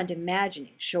beyond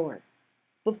imagining short.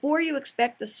 Before you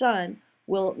expect the sun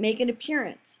will make an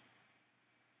appearance,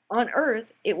 on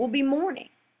earth it will be morning.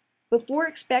 Before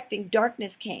expecting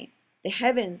darkness came, the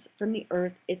heavens from the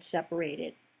earth it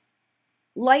separated.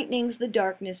 Lightnings the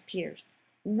darkness pierced,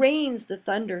 rains the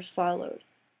thunders followed.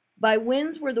 By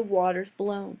winds were the waters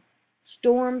blown,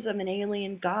 storms of an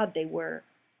alien god they were.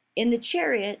 In the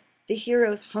chariot the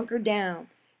heroes hunkered down,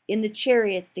 in the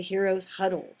chariot the heroes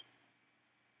huddled.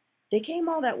 They came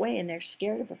all that way and they're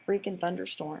scared of a freaking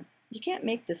thunderstorm. You can't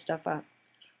make this stuff up.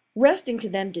 Resting to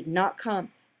them did not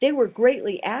come. They were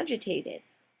greatly agitated.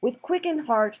 With quickened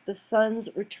hearts the sun's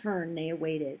return they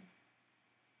awaited.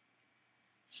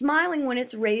 Smiling when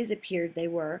its rays appeared they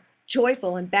were,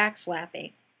 joyful and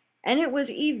backslapping. And it was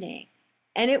evening,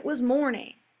 and it was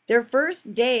morning. Their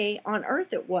first day on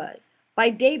earth it was.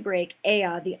 By daybreak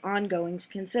Ea the ongoings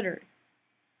considered.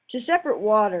 To separate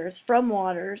waters from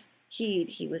waters heed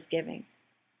he was giving.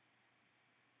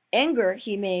 Anger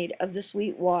he made of the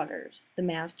sweet waters, the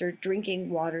master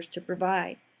drinking waters to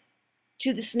provide.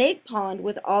 To the snake pond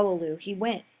with Alalu he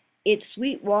went, its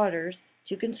sweet waters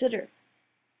to consider.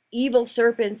 Evil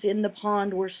serpents in the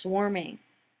pond were swarming,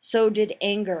 so did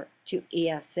anger to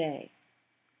Ea say.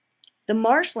 The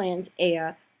marshlands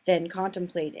Ea then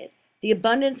contemplated, the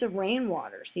abundance of rain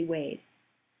waters he weighed.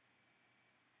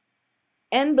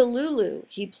 Enbalulu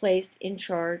he placed in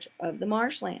charge of the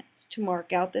marshlands, to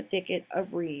mark out the thicket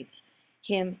of reeds,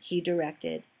 him he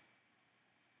directed.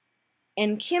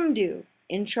 And Kimdu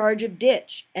in charge of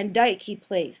ditch and dike he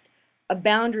placed, a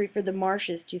boundary for the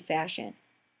marshes to fashion,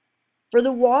 for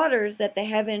the waters that the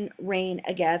heaven rain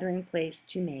a gathering place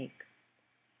to make.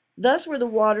 Thus were the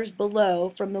waters below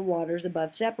from the waters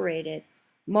above separated,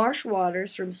 marsh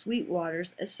waters from sweet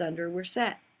waters asunder were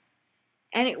set.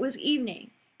 And it was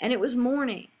evening, and it was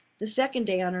morning, the second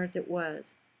day on earth it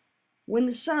was. When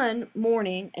the sun,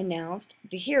 morning, announced,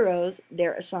 the heroes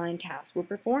their assigned tasks were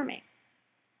performing.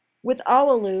 With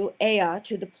Alalu, Ea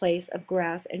to the place of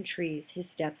grass and trees his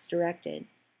steps directed.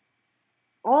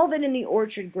 All that in the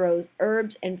orchard grows,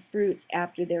 herbs and fruits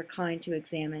after their kind to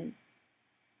examine.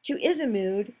 To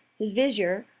Izamud, his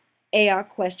vizier, Ea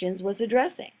questions was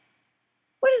addressing.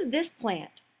 What is this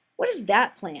plant? What is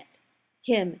that plant?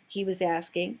 Him he was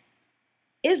asking.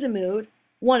 Izamud,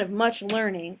 one of much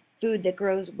learning, food that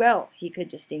grows well he could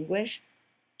distinguish.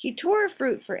 He tore a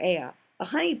fruit for Ea, a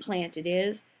honey plant it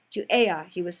is. To Ea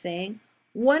he was saying,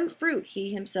 one fruit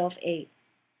he himself ate,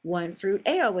 one fruit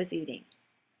Ea was eating.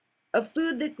 Of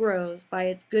food that grows, by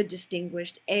its good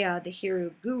distinguished, Ea the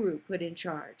hero guru put in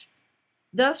charge.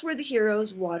 Thus were the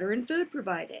heroes water and food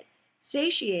provided,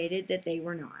 satiated that they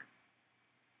were not.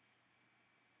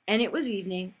 And it was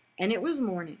evening, and it was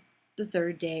morning, the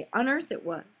third day on earth it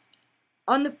was.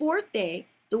 On the fourth day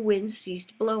the wind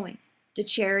ceased blowing, the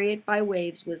chariot by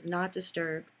waves was not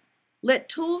disturbed. Let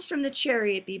tools from the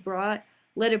chariot be brought,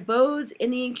 let abodes in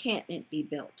the encampment be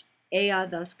built, Ea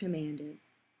thus commanded.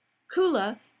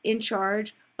 Kula, in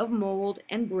charge of mold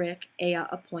and brick, Ea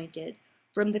appointed,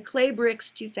 from the clay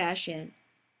bricks to fashion.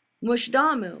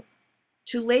 Mushdamu,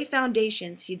 to lay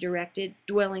foundations he directed,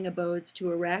 dwelling abodes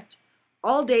to erect.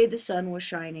 All day the sun was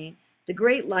shining, the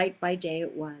great light by day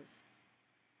it was.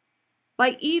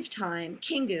 By eventime,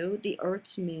 Kingu, the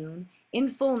earth's moon, in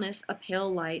fullness a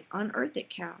pale light on earth it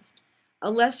cast, a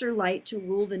lesser light to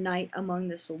rule the night among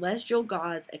the celestial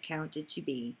gods accounted to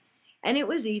be. And it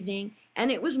was evening,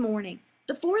 and it was morning,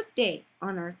 the fourth day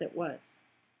on earth it was.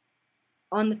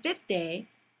 On the fifth day,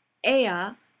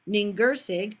 Ea,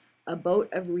 Ningursig, a boat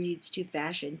of reeds to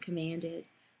fashion, commanded,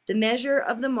 the measure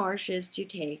of the marshes to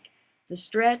take, the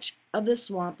stretch of the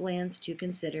swamplands to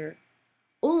consider.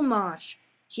 Ulmash,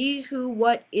 he who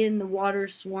what in the water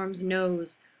swarms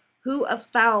knows, who of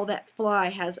fowl that fly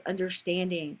has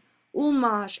understanding.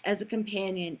 Ulmash as a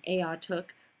companion Ea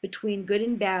took, between good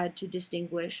and bad to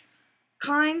distinguish,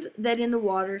 kinds that in the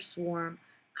water swarm,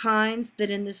 kinds that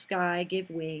in the sky give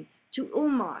wing. To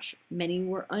Ulmash many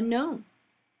were unknown,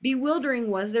 bewildering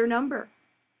was their number.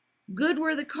 Good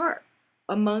were the carp,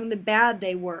 among the bad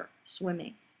they were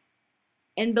swimming.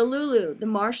 And Balulu, the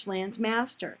marshland's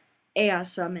master, Ea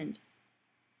summoned.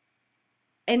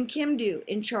 and Kimdu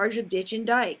in charge of ditch and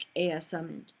dike, Ea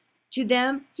summoned. To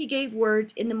them he gave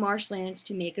words in the marshlands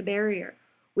to make a barrier,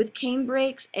 with cane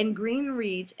brakes and green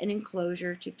reeds an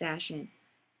enclosure to fashion.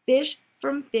 Fish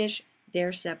from fish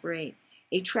there separate,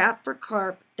 a trap for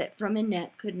carp that from a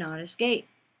net could not escape,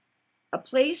 a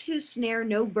place whose snare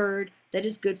no bird that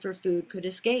is good for food could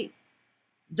escape.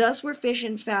 Thus were fish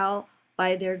and fowl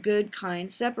by their good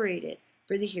kind separated,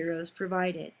 for the heroes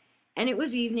provided. And it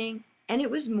was evening, and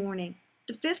it was morning,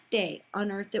 the 5th day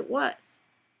on earth it was.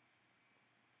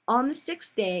 On the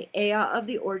 6th day, Ea of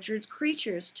the orchard's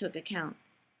creatures took account,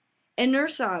 and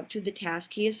Nursag to the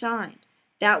task he assigned,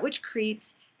 that which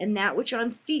creeps and that which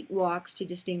on feet walks to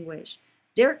distinguish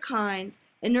their kinds,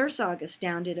 and Nursag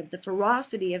astounded of the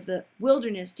ferocity of the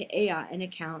wilderness to Ea an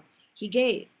account he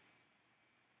gave.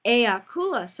 Ea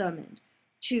Kula summoned,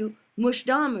 to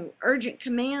Mushdamu urgent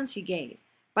commands he gave,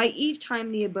 by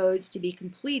eve-time the abodes to be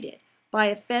completed, by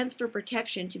a fence for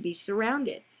protection to be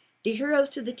surrounded. The heroes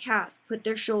to the task put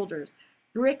their shoulders,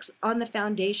 bricks on the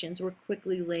foundations were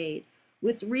quickly laid,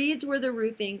 with reeds were the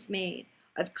roofings made,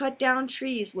 of cut-down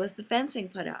trees was the fencing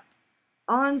put up.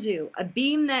 Anzu, a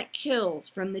beam that kills,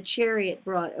 from the chariot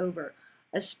brought over,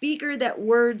 a speaker that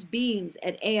words beams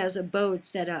at Ea's abode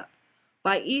set up.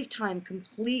 By eve-time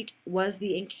complete was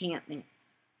the encampment.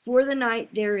 For the night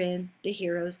therein the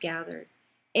heroes gathered.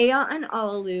 Ea and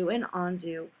Alalu and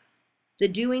Anzu, the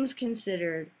doings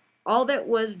considered, all that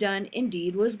was done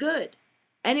indeed was good.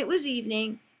 And it was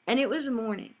evening, and it was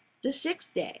morning, the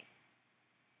 6th day.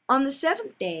 On the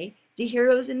 7th day the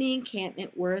heroes in the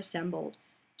encampment were assembled.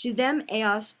 To them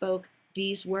Ea spoke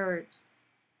these words: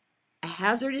 A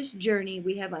hazardous journey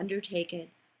we have undertaken,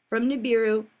 from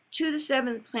Nibiru to the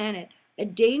 7th planet, a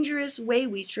dangerous way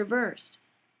we traversed.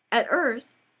 At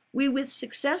earth we with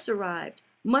success arrived,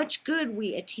 much good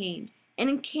we attained, an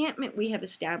encampment we have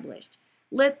established.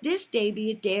 Let this day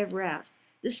be a day of rest,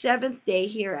 the 7th day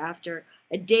hereafter,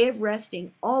 a day of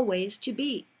resting always to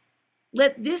be.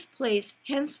 Let this place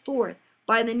henceforth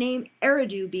by the name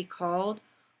Eridu be called,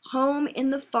 home in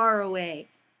the faraway,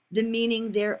 the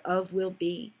meaning thereof will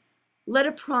be. Let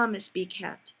a promise be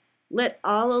kept. Let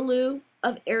Alalu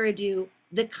of Eridu,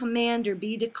 the commander,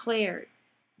 be declared.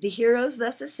 The heroes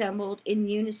thus assembled in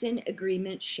unison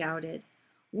agreement shouted.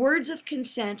 Words of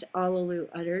consent Alalu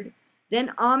uttered,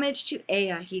 then homage to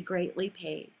Ea he greatly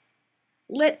paid.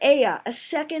 Let Ea a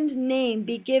second name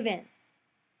be given.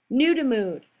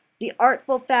 Nudimmud, the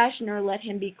artful fashioner, let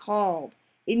him be called.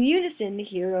 In unison the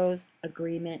heroes'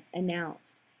 agreement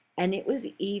announced, and it was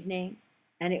evening,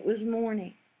 and it was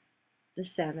morning, the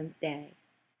 7th day.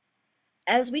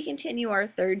 As we continue our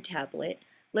 3rd tablet,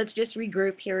 let's just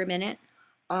regroup here a minute.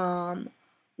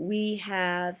 We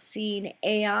have seen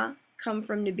Ea come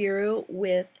from Nibiru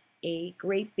with a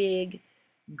great big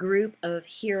group of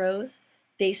heroes.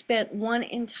 They spent one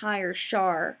entire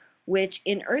shar, which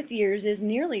in Earth years is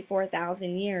nearly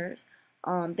 4,000 years.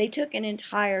 They took an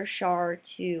entire shar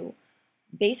to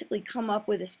basically come up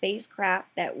with a spacecraft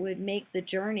that would make the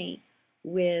journey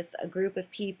with a group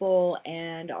of people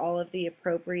and all of the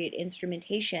appropriate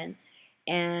instrumentation.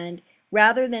 And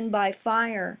rather than by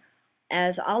fire,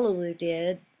 as Alalu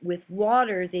did, with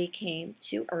water they came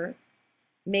to Earth,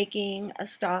 making a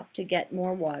stop to get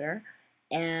more water.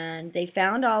 And they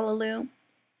found Alalu.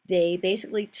 They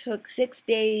basically took 6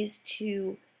 days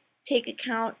to take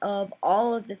account of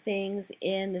all of the things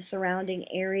in the surrounding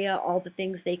area, all the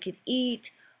things they could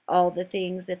eat, all the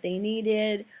things that they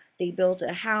needed. They built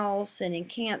a house, an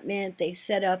encampment, they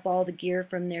set up all the gear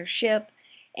from their ship,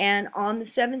 and on the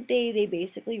 7th day they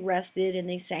basically rested and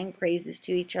they sang praises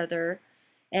to each other,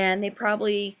 and they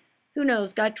probably, who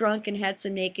knows, got drunk and had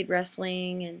some naked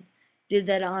wrestling and did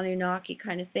that Annunaki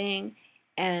kind of thing.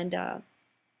 And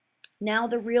now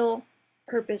the real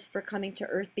purpose for coming to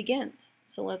Earth begins.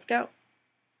 So let's go.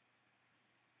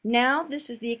 Now this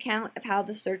is the account of how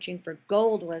the searching for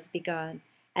gold was begun,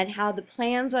 and how the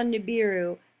plans on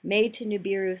Nibiru made to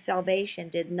Nibiru's salvation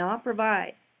did not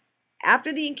provide.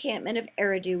 After the encampment of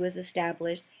Eridu was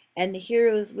established and the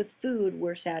heroes with food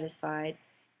were satisfied,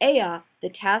 Ea, the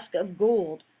task of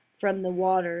gold from the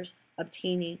waters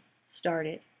obtaining,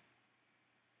 started.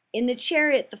 In the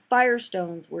chariot the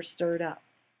firestones were stirred up.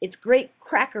 Its great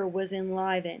cracker was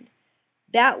enlivened.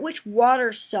 That which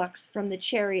water sucks from the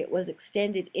chariot was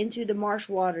extended into the marsh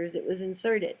waters it was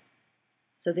inserted.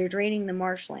 So they're draining the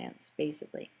marshlands,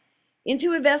 basically.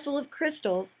 Into a vessel of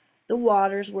crystals, the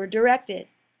waters were directed.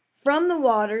 From the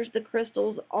waters, the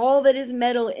crystals, all that is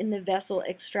metal in the vessel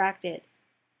extracted.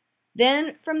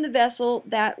 Then from the vessel,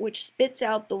 that which spits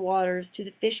out the waters to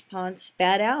the fish pond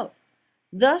spat out.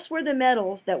 Thus were the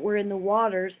metals that were in the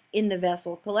waters in the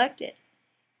vessel collected.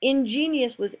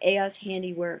 Ingenious was Ea's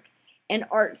handiwork, an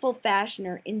artful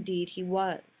fashioner indeed he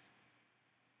was.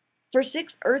 For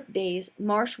 6 earth days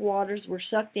marsh waters were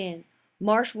sucked in,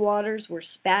 marsh waters were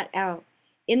spat out.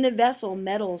 In the vessel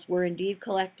metals were indeed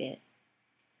collected.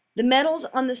 The metals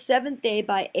on the 7th day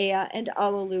by Ea and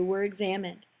Allelu were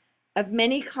examined. Of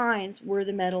many kinds were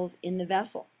the metals in the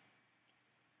vessel.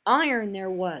 Iron there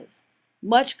was,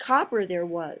 much copper there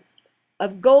was,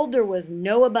 of gold there was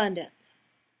no abundance.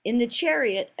 In the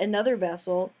chariot, another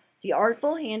vessel, the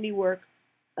artful handiwork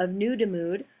of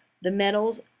Nudimmud, the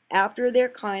metals after their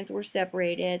kinds were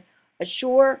separated,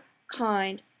 ashore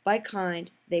kind by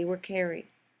kind they were carried.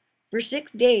 For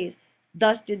 6 days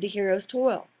thus did the heroes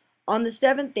toil. On the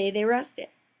 7th day they rested.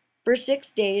 For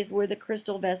 6 days were the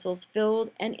crystal vessels filled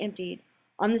and emptied.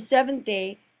 On the 7th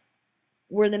day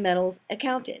were the metals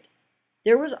accounted.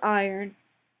 There was iron,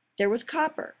 there was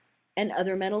copper, and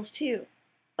other metals too.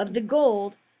 Of the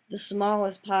gold, the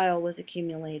smallest pile was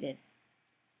accumulated.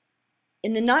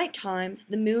 In the night times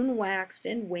the moon waxed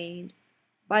and waned.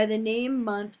 By the name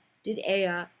month did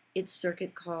Ea its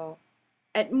circuit call.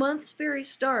 At month's very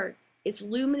start, its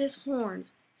luminous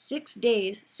horns 6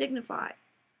 days signify.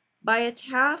 By its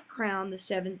half crown the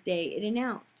 7th day it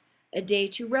announced, a day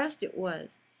to rest it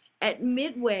was. At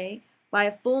midway by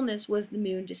a fullness was the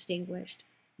moon distinguished.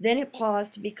 Then it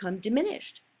paused to become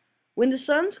diminished. When the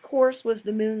sun's course was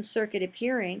the moon's circuit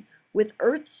appearing, with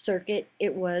earth's circuit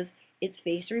it was its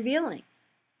face revealing.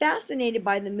 Fascinated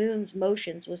by the moon's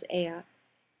motions was Ea.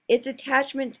 Its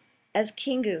attachment as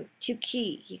Kingu to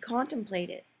Ki he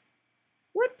contemplated.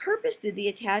 What purpose did the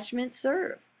attachment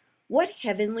serve? What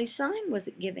heavenly sign was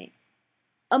it giving?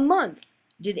 A month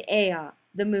did Ea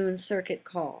the moon's circuit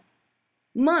call.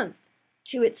 Month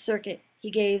to its circuit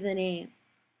he gave the name.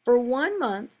 For 1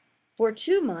 month, for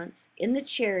 2 months, in the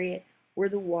chariot were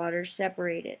the waters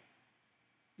separated.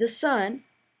 The sun,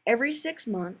 every 6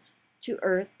 months, to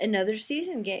earth another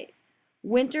season gave.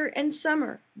 Winter and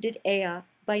summer did Ea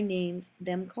by names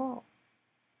them call.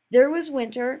 There was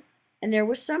winter, and there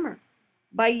was summer.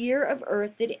 By year of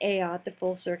earth did Ea the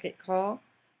full circuit call.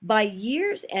 By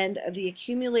year's end of the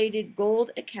accumulated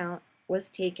gold account was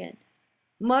taken.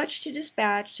 Much to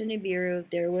dispatch to Nibiru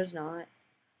there was not.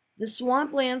 The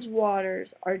swampland's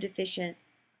waters are deficient.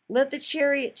 Let the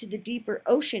chariot to the deeper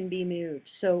ocean be moved,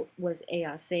 so was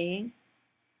Ea saying.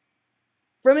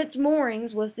 From its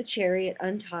moorings was the chariot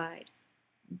untied.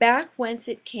 Back whence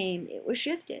it came it was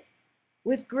shifted.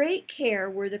 With great care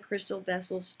were the crystal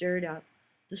vessels stirred up,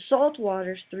 the salt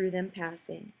waters through them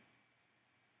passing.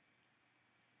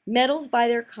 Metals by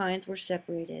their kinds were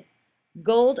separated.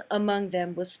 Gold among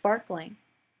them was sparkling.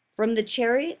 From the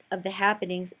chariot of the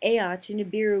happenings Ea to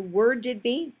Nibiru word did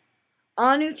beam.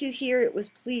 Anu to hear it was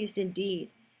pleased indeed.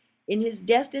 In his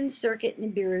destined circuit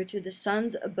Nibiru to the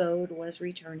sun's abode was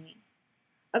returning.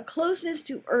 A closeness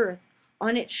to earth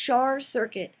on its Shar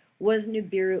circuit was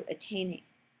Nibiru attaining.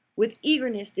 With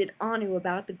eagerness did Anu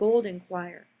about the gold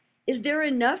inquire. Is there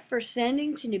enough for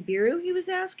sending to Nibiru, he was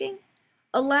asking?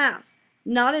 Alas,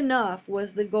 not enough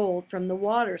was the gold from the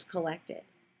waters collected.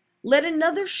 Let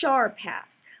another Shar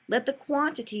pass, let the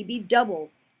quantity be doubled,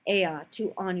 Ea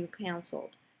to Anu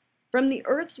counseled. From the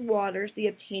earth's waters the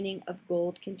obtaining of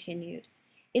gold continued.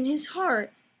 In his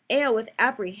heart Ea with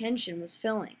apprehension was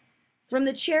filling. From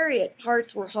the chariot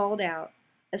parts were hauled out.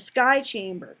 A sky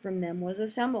chamber from them was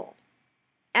assembled.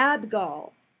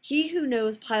 Abgal, he who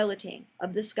knows piloting,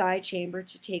 of the sky chamber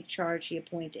to take charge he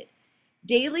appointed.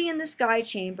 Daily in the sky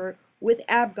chamber with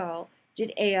Abgal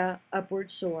did Ea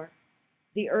upward soar,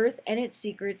 the earth and its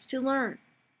secrets to learn.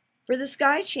 For the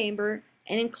sky chamber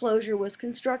an enclosure was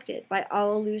constructed, by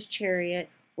Allulu's chariot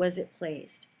was it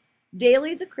placed.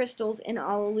 Daily the crystals in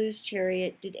Allulu's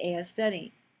chariot did Ea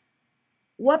study.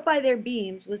 What by their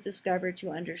beams was discovered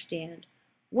to understand.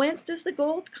 Whence does the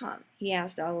gold come? He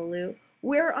asked Allulu.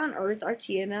 Where on earth are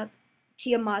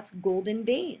Tiamat's golden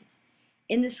veins?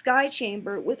 In the sky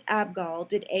chamber with Abgal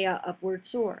did Ea upward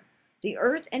soar, the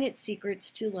earth and its secrets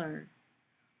to learn.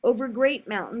 Over great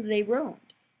mountains they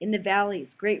roamed. In the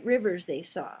valleys great rivers they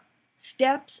saw.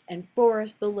 Steppes and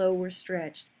forests below were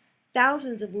stretched.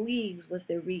 Thousands of leagues was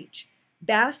their reach.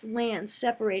 Vast lands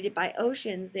separated by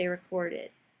oceans they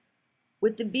recorded.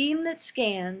 With the beam that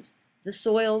scans, the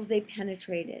soils they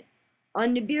penetrated.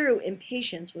 On Nibiru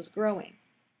impatience was growing.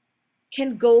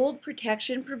 Can gold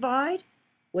protection provide?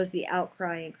 Was the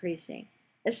outcry increasing.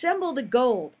 Assemble the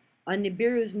gold. On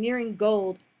Nibiru's nearing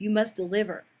gold you must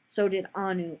deliver. So did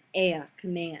Anu, Ea,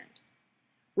 command.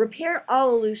 Repair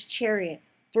Allulu's chariot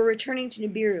for returning to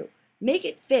Nibiru. Make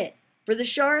it fit for the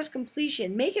Shar's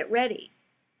completion. Make it ready.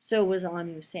 So was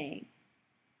Anu saying.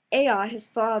 Ea, his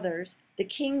father's, the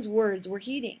king's words were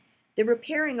heeding. The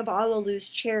repairing of Allulu's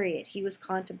chariot he was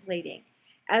contemplating.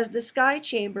 As the sky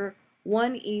chamber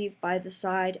one eve by the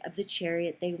side of the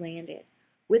chariot they landed.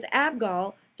 With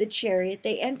Abgal, the chariot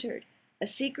they entered, a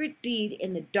secret deed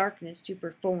in the darkness to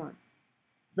perform.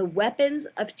 The weapons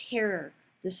of terror,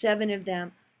 the 7 of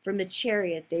them, from the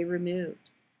chariot they removed.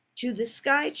 To the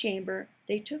sky chamber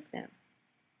they took them.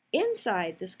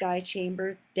 Inside the sky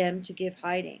chamber them to give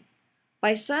hiding.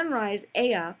 By sunrise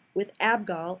Ea with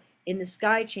Abgal in the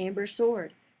sky chamber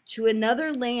soared. To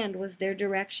another land was their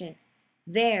direction.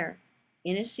 There,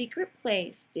 in a secret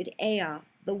place, did Ea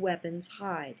the weapons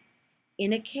hide.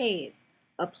 In a cave,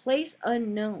 a place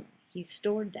unknown, he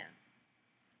stored them.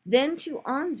 Then to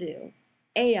Anzu,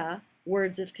 Ea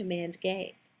words of command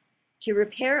gave. To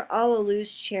repair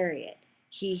Allulu's chariot,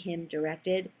 he him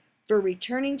directed, for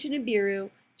returning to Nibiru,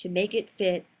 to make it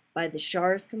fit by the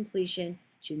Shar's completion,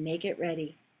 to make it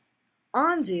ready.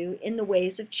 Anzu, in the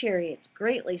ways of chariots,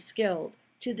 greatly skilled,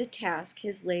 to the task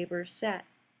his labor set.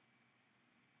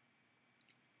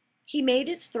 He made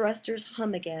its thrusters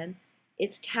hum again,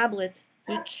 its tablets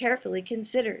he carefully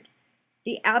considered.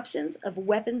 The absence of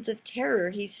weapons of terror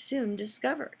he soon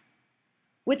discovered.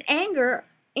 With anger,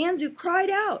 Anzu cried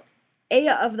out. Ea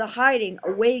of the hiding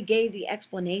away gave the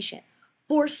explanation.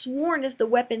 Forsworn is the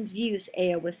weapon's use,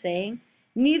 Ea was saying.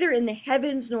 Neither in the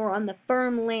heavens nor on the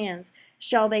firm lands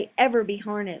shall they ever be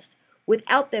harnessed.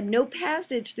 Without them no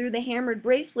passage through the hammered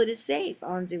bracelet is safe,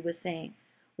 Anzu was saying.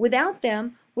 Without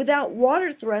them, without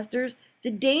water thrusters,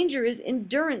 the danger is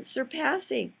endurance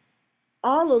surpassing.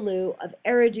 Allulu of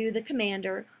Eridu the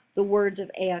commander, the words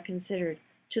of Ea considered.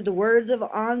 To the words of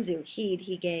Anzu heed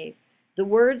he gave. The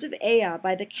words of Ea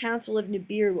by the council of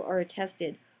Nibiru are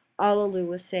attested, Allulu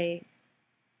was saying.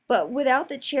 But without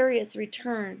the chariot's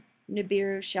return,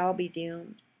 Nibiru shall be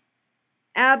doomed.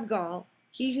 Abgal,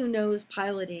 he who knows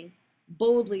piloting,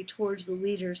 boldly towards the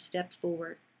leaders stepped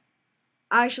forward.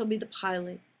 I shall be the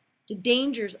pilot. The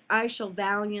dangers I shall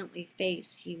valiantly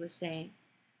face, he was saying.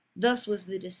 Thus was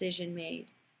the decision made.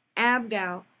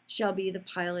 Abgal shall be the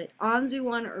pilot.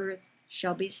 Anzu on earth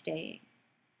shall be staying.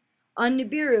 On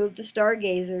Nibiru, the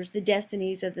stargazers, the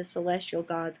destinies of the celestial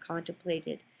gods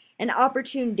contemplated. An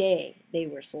opportune day they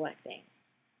were selecting.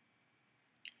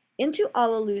 Into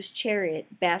Allulu's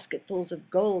chariot, basketfuls of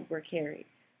gold were carried.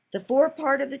 The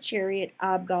forepart of the chariot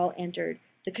Abgal entered.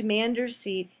 The commander's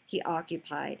seat he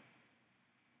occupied.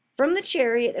 From the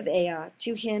chariot of Ea,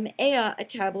 to him Ea a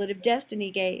tablet of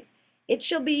destiny gave. It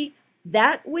shall be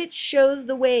that which shows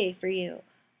the way for you.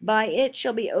 By it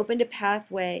shall be opened a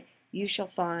pathway you shall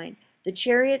find. The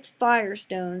chariot's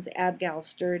firestones Abgal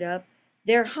stirred up.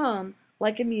 Their hum,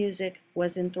 like a music,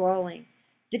 was enthralling.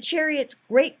 The chariot's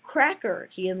great cracker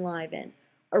he enlivened.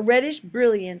 A reddish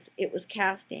brilliance it was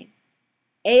casting.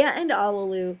 Ea and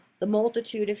Allulu, the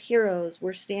multitude of heroes,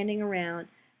 were standing around.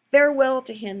 Farewell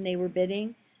to him they were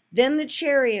bidding. Then the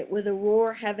chariot with a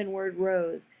roar heavenward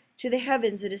rose. To the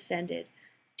heavens it ascended.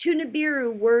 To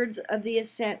Nibiru words of the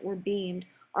ascent were beamed.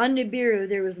 On Nibiru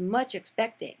there was much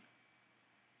expecting.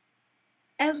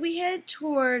 As we head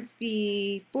towards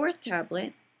the 4th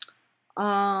tablet,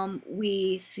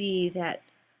 we see that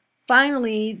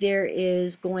finally there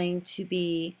is going to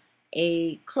be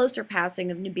a closer passing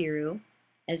of Nibiru,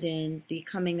 as in the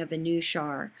coming of a new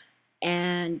Shar,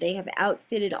 and they have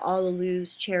outfitted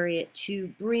Allulu's chariot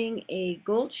to bring a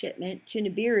gold shipment to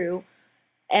Nibiru,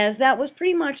 as that was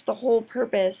pretty much the whole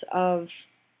purpose of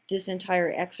this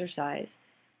entire exercise,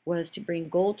 was to bring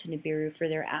gold to Nibiru for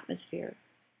their atmosphere.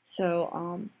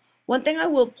 So one thing I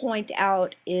will point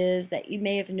out is that you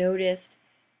may have noticed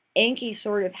Enki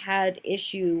sort of had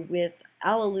issue with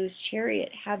Allulu's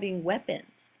chariot having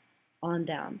weapons on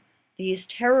them. These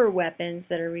terror weapons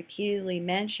that are repeatedly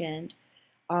mentioned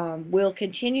will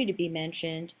continue to be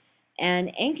mentioned,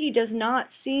 and Enki does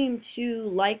not seem to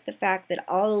like the fact that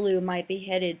Allulu might be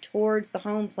headed towards the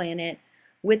home planet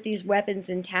with these weapons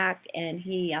intact, and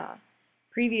he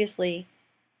previously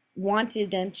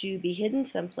wanted them to be hidden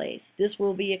someplace. This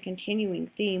will be a continuing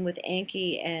theme with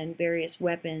Enki and various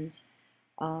weapons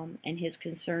and his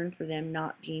concern for them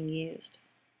not being used.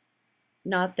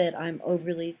 Not that I'm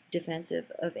overly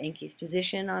defensive of Enki's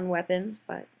position on weapons,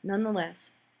 but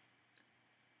nonetheless.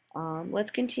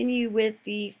 Let's continue with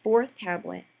the 4th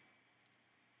tablet.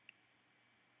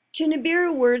 To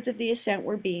Nibiru words of the ascent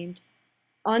were beamed.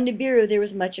 On Nibiru there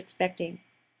was much expecting.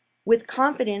 With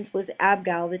confidence was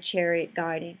Abgal the chariot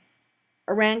guiding.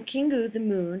 Around Kingu the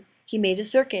moon he made a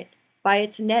circuit, by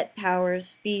its net powers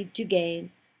speed to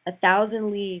gain.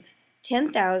 1,000 leagues,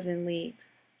 10,000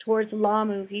 leagues, towards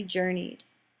Lamu he journeyed.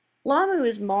 Lamu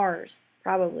is Mars,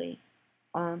 probably,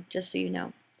 just so you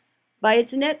know. by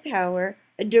its net power,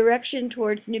 a direction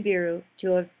towards Nibiru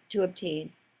to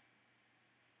obtain.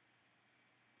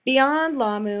 Beyond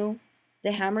Lamu,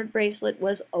 the hammered bracelet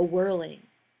was a-whirling.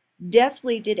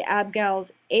 Deftly did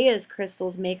Abgal's Ea's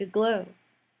crystals make a glow,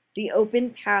 the open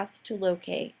paths to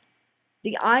locate.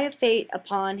 The eye of fate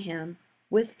upon him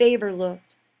with favor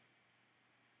looked.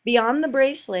 Beyond the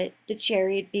bracelet, the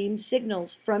chariot beamed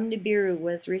signals from Nibiru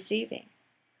was receiving.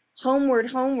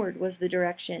 Homeward, homeward was the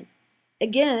direction.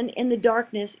 Again, in the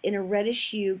darkness, in a reddish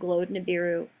hue glowed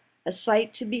Nibiru. A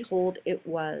sight to behold it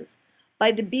was.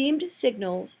 By the beamed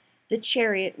signals, the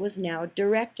chariot was now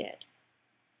directed.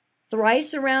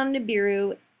 Thrice around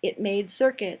Nibiru it made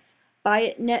circuits,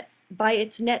 by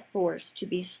its net force to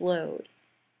be slowed.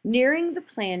 Nearing the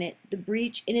planet, the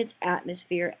breach in its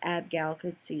atmosphere Abgal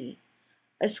could see.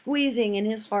 A squeezing in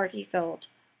his heart he felt.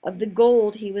 Of the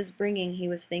gold he was bringing, he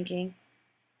was thinking.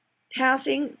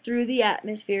 Passing through the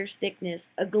atmosphere's thickness,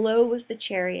 aglow was the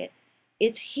chariot,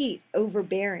 its heat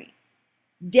overbearing.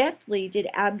 Deftly did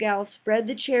Abgal spread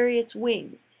the chariot's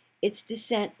wings, its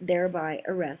descent thereby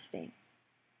arresting.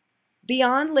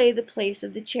 Beyond lay the place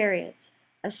of the chariots,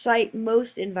 a sight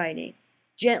most inviting.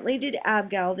 Gently did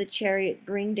Abgal the chariot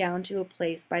bring down to a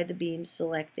place by the beams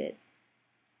selected.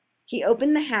 He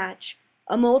opened the hatch.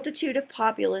 A multitude of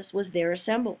populace was there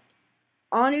assembled.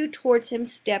 Anu towards him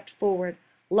stepped forward,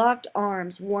 locked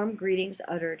arms, warm greetings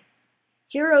uttered.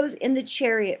 Heroes in the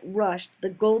chariot rushed, the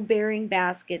gold-bearing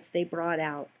baskets they brought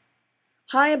out.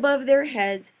 High above their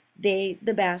heads they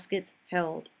the baskets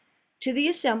held. To the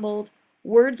assembled,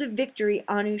 words of victory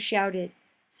Anu shouted.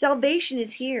 Salvation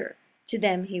is here, to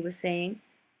them he was saying.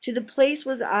 To the place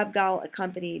was Abgal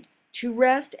accompanied. To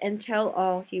rest and tell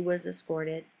all he was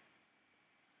escorted.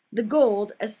 The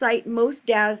gold, a sight most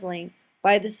dazzling,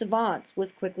 by the savants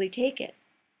was quickly taken.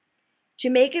 To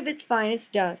make of its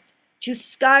finest dust, to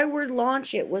skyward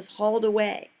launch it was hauled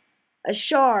away. A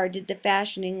shar did the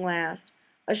fashioning last,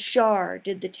 a shar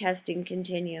did the testing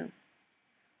continue.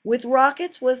 With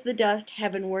rockets was the dust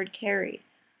heavenward carried,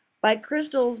 by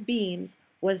crystal's beams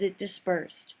was it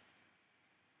dispersed.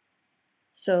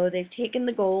 So they've taken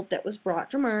the gold that was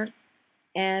brought from Earth,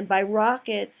 and by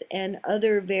rockets and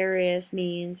other various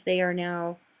means, they are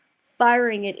now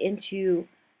firing it into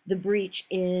the breach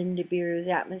in Nibiru's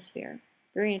atmosphere.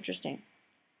 Very interesting.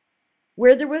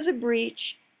 Where there was a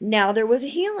breach, now there was a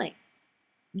healing.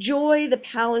 Joy the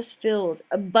palace filled,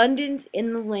 abundance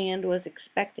in the land was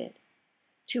expected.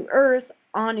 To earth,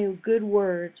 Anu good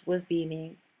words was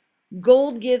beaming.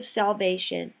 Gold gives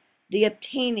salvation, the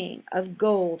obtaining of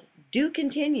gold do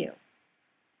continue.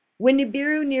 When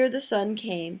Nibiru near the sun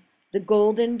came, the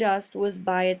golden dust was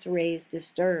by its rays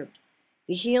disturbed.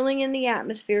 The healing in the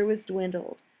atmosphere was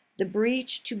dwindled. The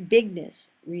breach to bigness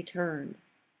returned.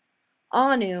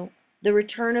 Anu, the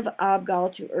return of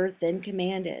Abgal to earth then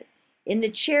commanded. In the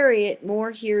chariot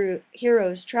more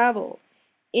heroes traveled.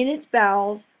 In its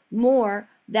bowels more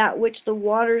that which the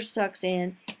water sucks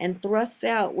in and thrusts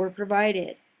out were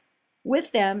provided.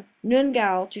 With them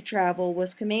Nungal to travel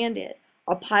was commanded,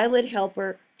 a pilot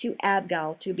helper to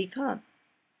Abgal to become.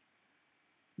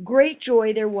 Great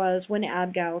joy there was when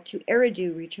Abgal to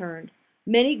Eridu returned.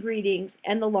 Many greetings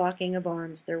and the locking of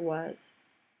arms there was.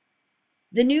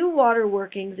 The new water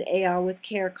workings Ea with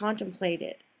care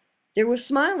contemplated. There was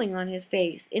smiling on his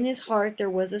face, in his heart there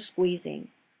was a squeezing.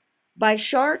 By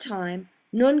shar time,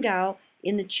 Nungal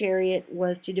in the chariot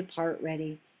was to depart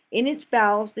ready. In its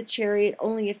bowels the chariot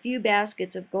only a few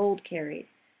baskets of gold carried.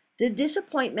 The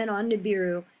disappointment on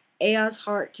Nibiru, Ea's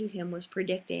heart to him was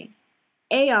predicting.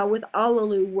 Ea with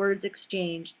Alalu words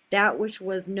exchanged, that which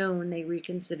was known they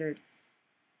reconsidered.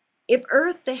 If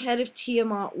earth the head of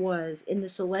Tiamat was, in the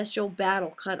celestial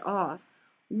battle cut off,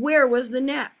 where was the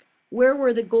neck? Where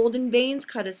were the golden veins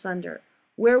cut asunder?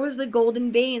 Where was the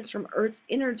golden veins from earth's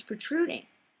innards protruding?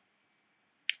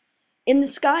 In the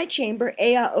sky chamber,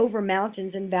 Ea over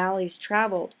mountains and valleys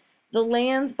traveled. The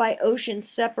lands by oceans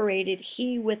separated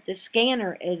he with the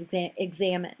scanner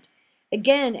examined.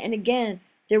 Again and again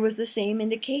there was the same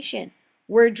indication.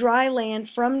 Where dry land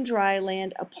from dry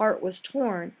land apart was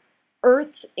torn,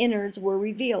 earth's innards were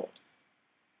revealed.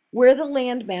 Where the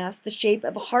landmass, the shape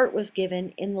of a heart was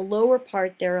given, in the lower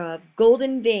part thereof,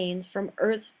 golden veins from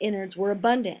earth's innards were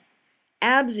abundant.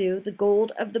 Abzu, the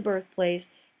gold of the birthplace,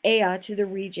 Ea to the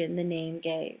region the name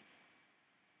gave.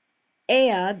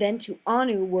 Ea then to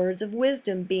Anu words of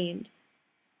wisdom beamed.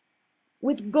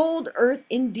 With gold earth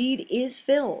indeed is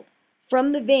filled,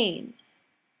 from the veins,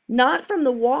 not from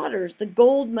the waters the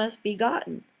gold must be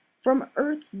gotten. From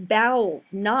earth's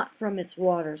bowels, not from its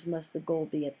waters, must the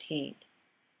gold be obtained.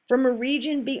 From a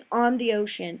region beyond the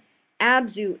ocean,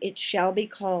 Abzu it shall be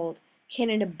called, can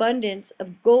an abundance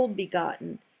of gold be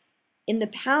gotten? In the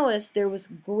palace there was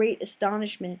great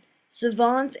astonishment.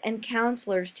 Savants and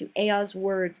counselors to Ea's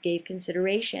words gave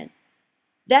consideration.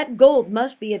 That gold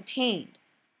must be obtained.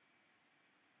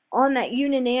 On that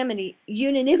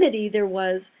unanimity there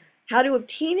was how to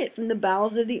obtain it from the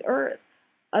bowels of the earth.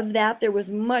 Of that there was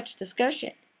much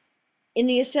discussion. In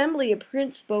the assembly a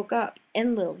prince spoke up.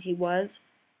 Enlil he was,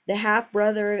 the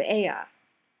half-brother of Ea.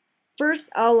 First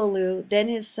Alalu, then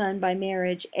his son by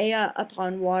marriage, Ea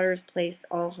upon waters placed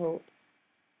all hope.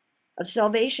 Of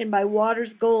salvation by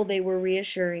water's goal they were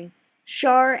reassuring.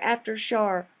 Shar after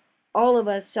shar, all of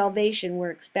us salvation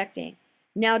we're expecting.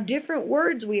 Now different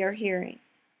words we are hearing.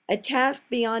 A task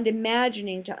beyond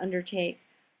imagining to undertake.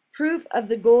 Proof of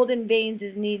the golden veins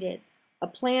is needed. A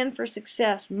plan for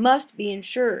success must be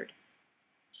ensured.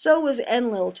 So was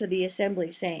Enlil to the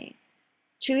assembly saying.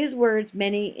 To his words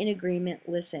many in agreement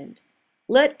listened.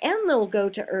 Let Enlil go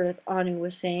to earth, Anu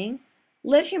was saying.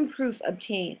 Let him proof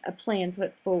obtain, a plan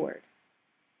put forward.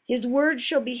 His words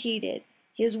shall be heeded.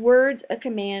 His words a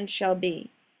command shall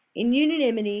be. In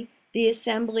unanimity the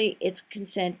assembly its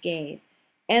consent gave.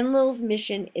 Enlil's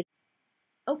mission is...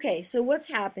 Okay, so what's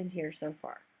happened here so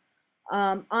far?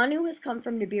 Anu has come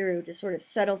from Nibiru to sort of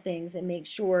settle things and make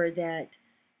sure that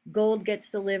gold gets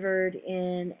delivered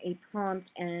in a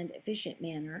prompt and efficient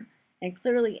manner. And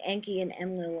clearly Enki and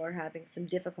Enlil are having some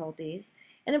difficulties.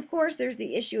 And of course there's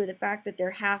the issue of the fact that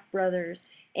they're half-brothers.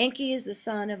 Enki is the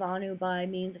son of Anu by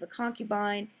means of a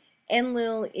concubine.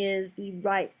 Enlil is the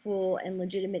rightful and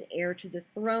legitimate heir to the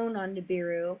throne on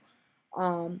Nibiru.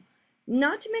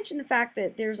 Not to mention the fact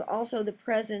that there's also the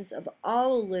presence of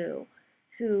Alalu,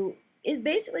 who is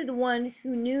basically the one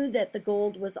who knew that the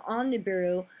gold was on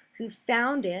Nibiru, who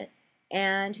found it,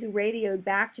 and who radioed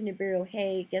back to Nibiru,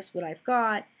 hey, guess what I've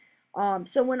got?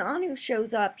 So when Anu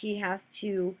shows up, he has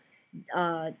to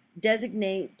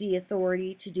designate the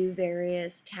authority to do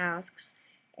various tasks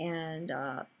and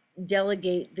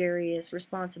delegate various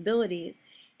responsibilities.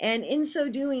 And in so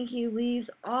doing, he leaves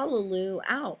Alalu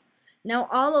out. Now,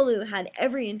 Alalu had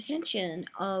every intention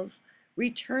of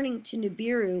returning to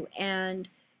Nibiru and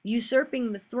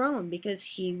usurping the throne because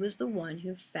he was the one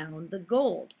who found the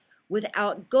gold.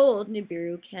 Without gold,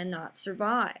 Nibiru cannot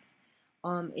survive.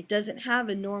 It doesn't have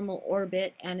a normal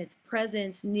orbit, and its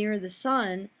presence near the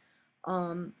sun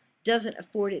doesn't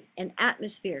afford it an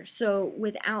atmosphere. So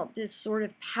without this sort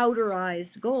of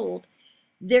powderized gold,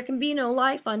 there can be no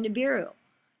life on Nibiru.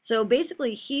 So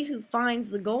basically, he who finds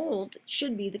the gold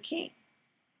should be the king.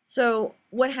 So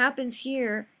what happens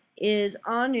here is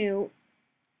Anu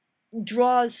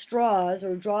draws straws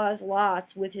or draws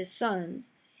lots with his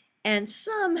sons, and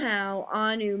somehow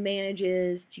Anu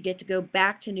manages to get to go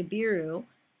back to Nibiru,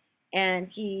 and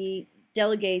he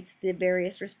delegates the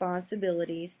various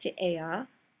responsibilities to Ea,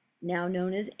 now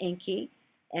known as Enki,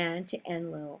 and to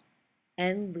Enlil,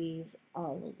 and leaves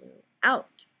Alalu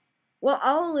out. Well,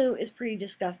 Alalu is pretty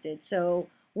disgusted, so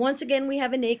once again we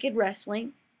have a naked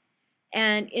wrestling,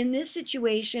 and in this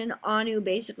situation Anu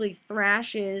basically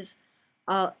thrashes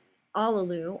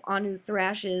Alalu. Anu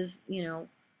thrashes,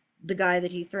 the guy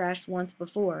that he thrashed once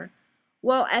before.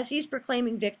 Well, as he's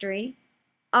proclaiming victory,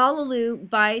 Alalu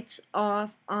bites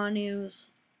off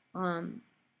Anu's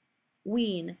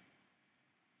ween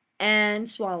and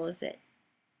swallows it.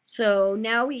 So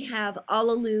now we have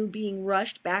Alalu being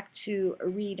rushed back to a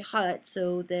reed hut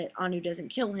so that Anu doesn't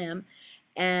kill him,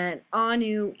 and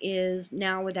Anu is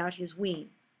now without his ween.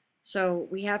 So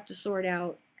we have to sort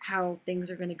out how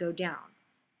things are going to go down.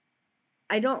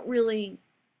 I don't really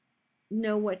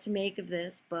know what to make of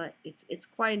this, but it's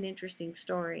quite an interesting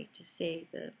story, to say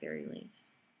the very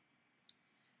least.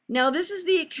 Now this is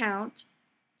the account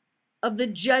of the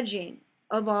judging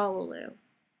of Alalu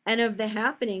and of the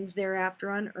happenings thereafter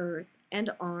on earth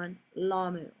and on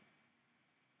Lamu.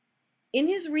 In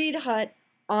his reed hut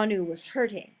Anu was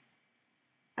hurting,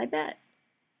 I bet.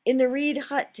 In the reed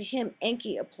hut to him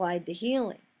Enki applied the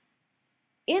healing.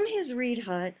 In his reed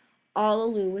hut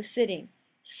Alalu was sitting.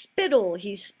 Spittle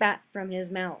he spat from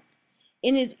his mouth.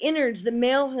 In his innards the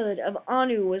malehood of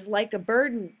Anu was like a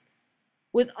burden.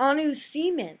 With Anu's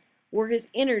semen were his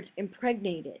innards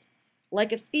impregnated.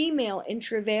 Like a female in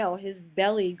travail his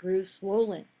belly grew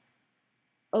swollen.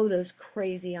 Oh, those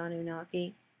crazy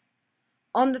Annunaki.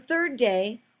 On the third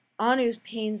day Anu's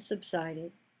pain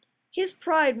subsided. His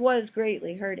pride was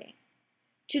greatly hurting.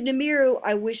 To Nibiru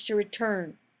I wish to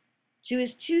return. To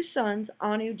his two sons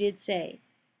Anu did say,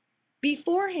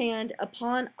 beforehand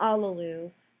upon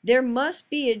Alalu there must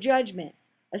be a judgment,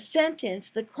 a sentence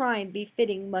the crime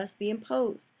befitting must be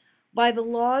imposed. By the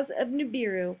laws of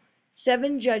Nibiru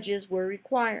 7 judges were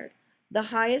required. the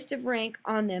highest of rank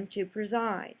on them to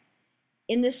preside.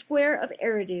 In the square of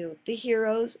Eridu the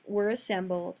heroes were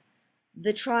assembled,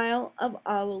 the trial of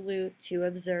Allulu to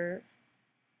observe.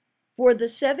 For the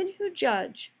 7 who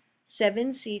judge,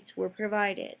 7 seats were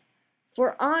provided.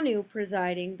 For Anu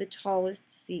presiding, the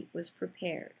tallest seat was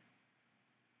prepared.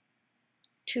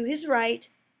 To his right,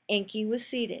 Enki was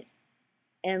seated.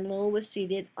 Enlil was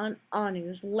seated on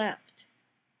Anu's left.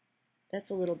 That's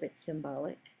a little bit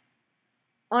symbolic.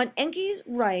 On Enki's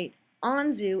right,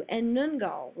 Anzu and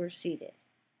Nungal were seated.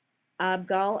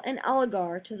 Abgal and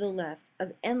Algar to the left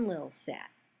of Enlil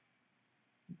sat.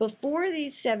 Before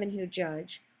these 7 who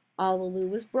judge, Allulu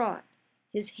was brought.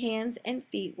 His hands and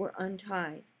feet were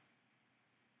untied.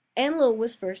 Enlil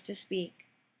was first to speak.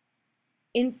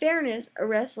 In fairness, a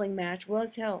wrestling match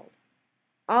was held.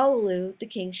 Allulu, the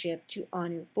kingship, to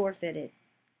Anu forfeited.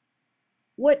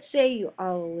 What say you,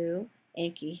 Allulu?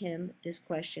 Enki him this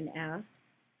question asked.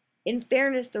 In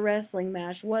fairness, the wrestling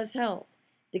match was held.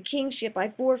 The kingship I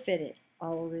forfeited,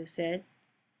 Allulu said.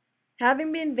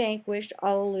 Having been vanquished,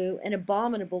 Allulu an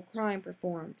abominable crime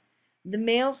performed. The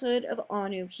malehood of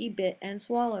Anu he bit and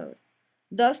swallowed.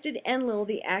 Thus did Enlil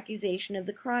the accusation of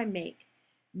the crime make.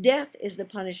 Death is the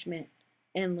punishment,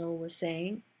 Enlil was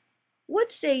saying.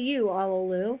 What say you,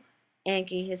 Allulu?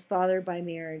 Enki, his father by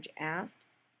marriage, asked.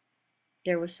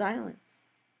 There was silence.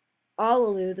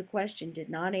 Allulu the question did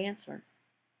not answer.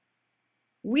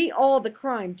 We all the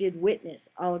crime did witness,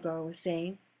 Algar was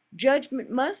saying.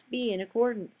 Judgment must be in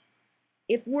accordance.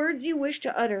 If words you wish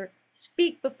to utter,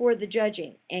 speak before the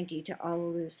judging, Enki to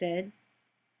Allulu said.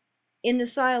 In the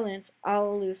silence,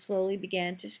 Allulu slowly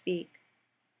began to speak.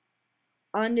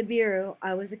 On Nibiru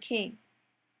I was a king.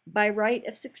 By right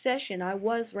of succession I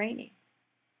was reigning.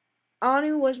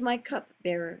 Anu was my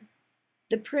cup-bearer.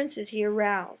 The princes he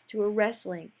aroused to a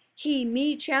wrestling. He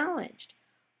me challenged.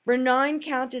 For 9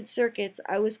 counted circuits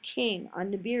I was king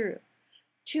on Nibiru.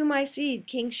 To my seed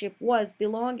kingship was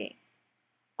belonging.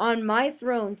 On my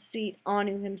throne seat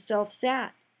Anu himself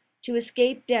sat. To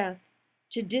escape death,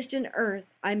 to distant earth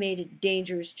I made a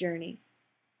dangerous journey.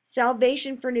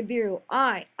 Salvation for Nibiru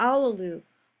I, Allulu,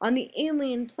 on the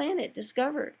alien planet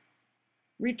discovered.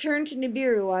 Return to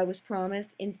Nibiru I was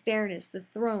promised, in fairness the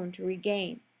throne to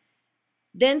regain.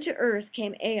 Then to earth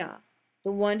came Ea,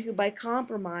 the one who by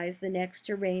compromise the next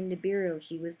to reign Nibiru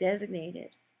he was designated.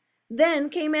 Then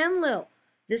came Enlil,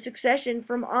 the succession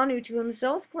from Anu to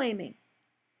himself claiming.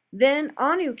 Then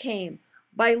Anu came,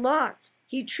 by lots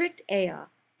he tricked Ea,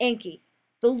 Enki,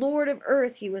 the lord of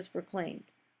earth he was proclaimed.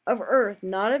 Of earth,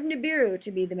 not of Nibiru,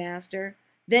 to be the master.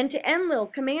 Then to Enlil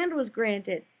command was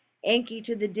granted, Enki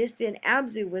to the distant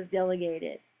Abzu was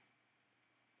delegated.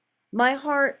 My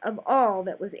heart of all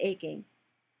that was aching,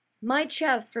 my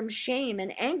chest from shame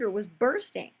and anger was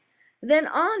bursting. Then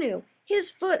Anu,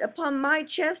 his foot upon my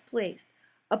chest placed,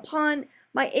 upon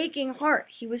my aching heart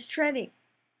he was treading.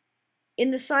 In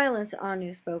the silence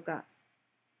Anu spoke up.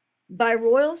 By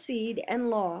royal seed and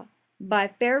law, by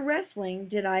fair wrestling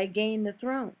did I gain the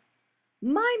throne.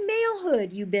 My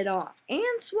malehood you bit off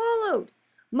and swallowed,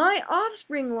 my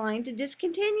offspring line to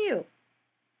discontinue.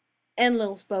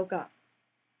 Enlil spoke up.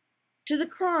 To the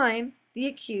crime the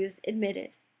accused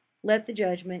admitted. Let the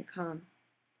judgment come.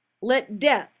 Let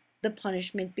death the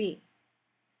punishment be.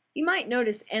 You might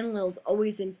notice Enlil's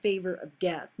always in favor of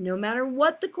death, no matter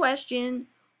what the question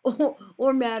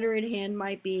or matter at hand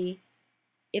might be.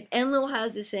 If Enlil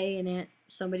has a say in it,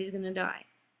 somebody's going to die.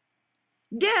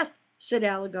 Death, said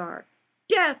Algar.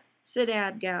 Death, said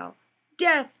Abgal.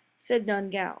 Death, said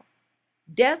Nungal.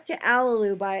 Death to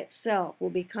Allulu by itself will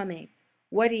be coming.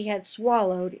 What he had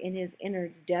swallowed in his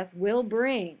innards death will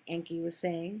bring, Enki was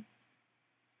saying.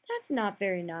 That's not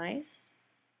very nice.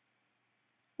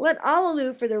 Let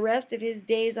Allulu for the rest of his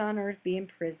days on earth be in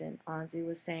prison, Anzu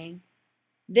was saying.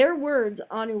 Their words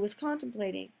Anu was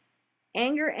contemplating.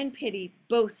 Anger and pity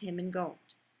both him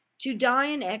engulfed. To die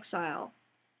in exile.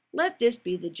 Let this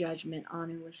be the judgment,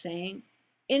 Anu was saying.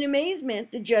 In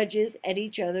amazement, the judges at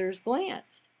each other's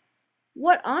glanced.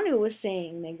 What Anu was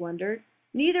saying, they wondered.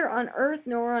 Neither on earth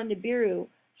nor on Nibiru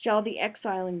shall the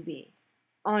exiling be,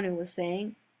 Anu was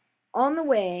saying. On the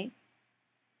way,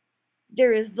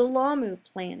 there is the Lamu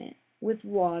planet, with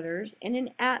waters and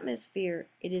an atmosphere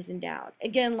it is endowed.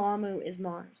 Again, Lamu is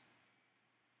Mars.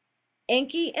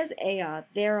 Enki as Ea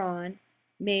thereon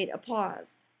made a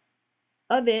pause.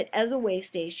 Of it as a way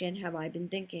station have I been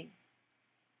thinking.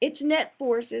 Its net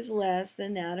force is less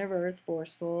than that of earth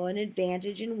forceful, an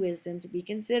advantage in wisdom to be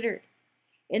considered.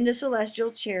 In the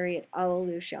celestial chariot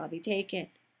Allulu shall be taken.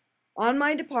 On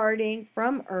my departing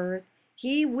from earth,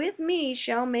 he with me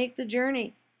shall make the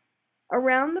journey.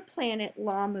 Around the planet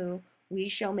Lamu we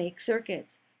shall make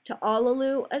circuits. To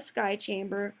Alalu a sky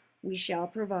chamber we shall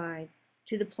provide.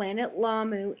 To the planet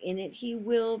Lamu in it he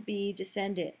will be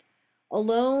descended.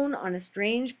 Alone on a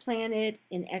strange planet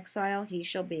in exile he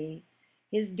shall be.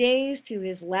 His days to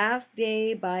his last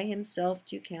day by himself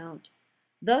to count.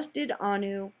 Thus did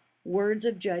Anu words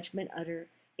of judgment utter.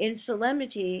 In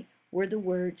solemnity were the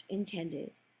words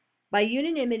intended. By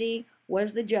unanimity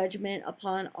was the judgment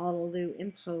upon Alalu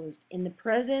imposed. In the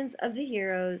presence of the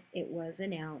heroes it was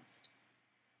announced.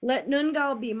 Let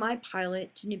Nungal be my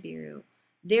pilot to Nibiru,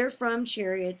 therefrom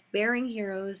chariots bearing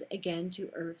heroes again to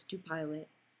earth to pilot.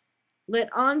 Let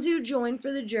Anzu join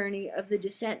for the journey of the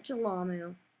descent to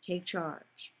Lamu, take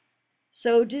charge.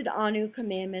 So did Anu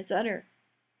commandments utter.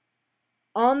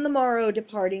 On the morrow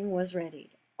departing was readied.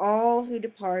 All who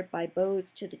depart by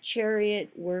boats to the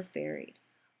chariot were ferried.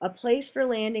 A place for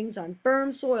landings on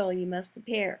firm soil you must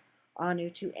prepare, Anu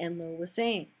to Enlil was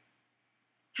saying.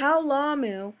 How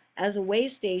Lamu as a way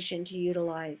station to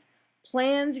utilize.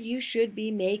 Plans you should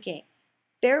be making.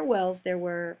 Farewells there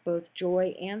were, both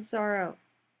joy and sorrow.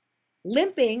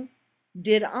 Limping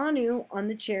did Anu on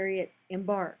the chariot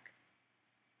embark.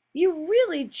 You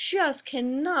really just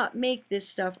cannot make this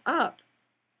stuff up.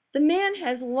 The man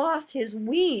has lost his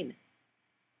wean.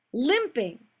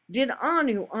 Limping did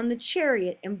Anu on the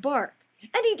chariot embark,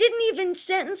 and he didn't even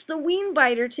sentence the wean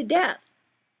biter to death.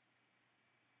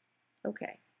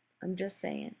 Okay, I'm just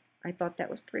saying. I thought that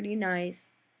was pretty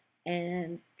nice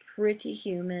and pretty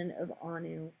human of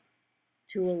Anu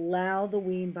to allow the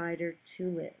wean biter to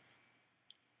live.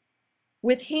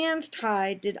 With hands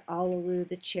tied did Alalu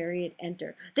the chariot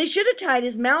enter. They should have tied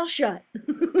his mouth shut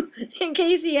in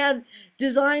case he had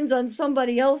designs on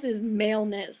somebody else's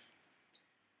maleness.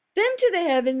 Then to the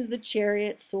heavens the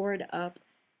chariot soared up,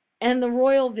 and the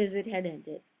royal visit had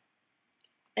ended.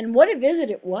 And what a visit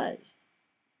it was!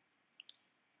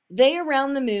 They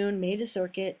around the moon made a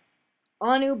circuit.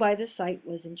 Anu by the sight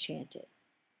was enchanted.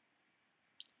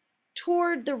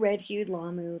 Toward the red-hued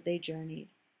Lamu they journeyed.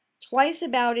 Twice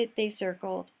about it they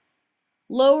circled.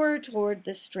 Lower toward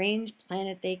the strange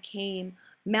planet they came,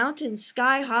 mountains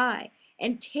sky high,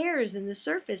 and tears in the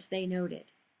surface they noted.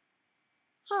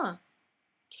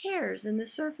 Tears in the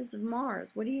surface of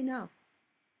Mars, what do you know?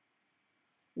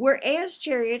 Where A's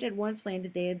chariot had once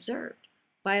landed they observed.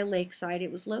 By a lakeside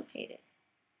it was located.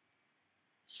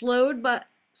 Slowed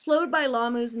by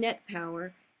Lamu's net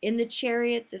power, in the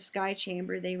chariot the sky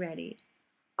chamber they readied.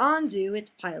 Anzu,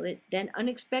 its pilot, then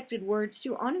unexpected words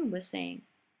to Anu was saying.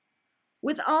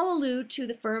 With Alalu to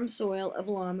the firm soil of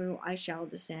Lamu I shall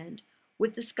descend.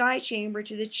 With the sky chamber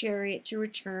to the chariot to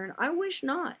return I wish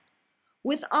not.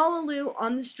 With Alalu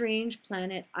on the strange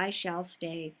planet I shall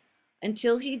stay.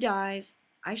 Until he dies,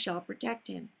 I shall protect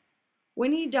him.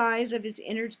 When he dies of his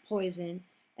innards poison,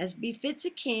 as befits a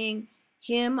king,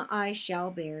 him I shall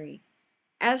bury.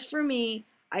 As for me,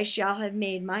 I shall have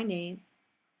made my name.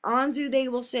 Anzu, they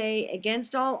will say,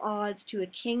 against all odds, to a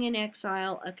king in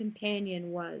exile a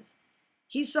companion was.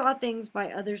 He saw things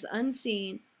by others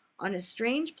unseen. On a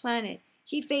strange planet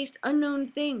he faced unknown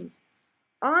things.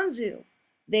 Anzu,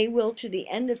 they will to the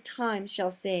end of time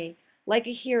shall say, like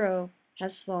a hero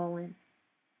has fallen.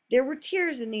 There were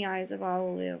tears in the eyes of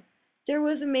Alalu. There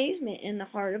was amazement in the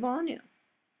heart of Anu.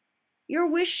 Your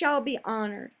wish shall be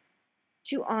honored.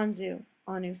 To Anzu,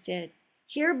 Anu said,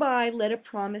 hereby let a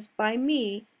promise by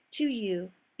me to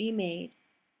you be made.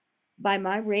 By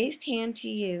my raised hand to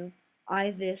you,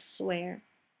 I this swear.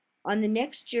 On the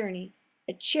next journey,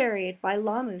 a chariot by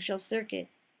Lamu shall circuit.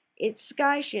 Its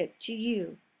skyship to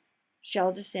you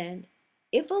shall descend.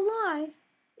 If alive,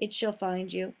 it shall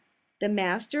find you. The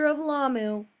master of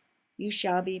Lamu, you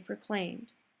shall be proclaimed.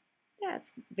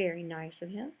 That's very nice of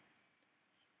him.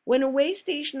 When a way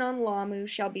station on Lamu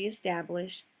shall be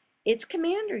established, its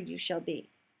commander you shall be.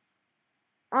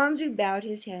 Anzu bowed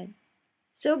his head.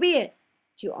 So be it,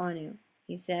 to Anu,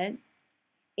 he said.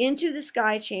 Into the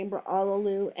sky chamber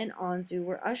Alalu and Anzu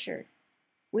were ushered.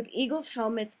 With eagles'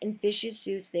 helmets and fishes'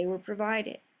 suits they were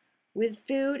provided. With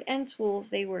food and tools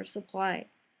they were supplied.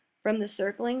 From the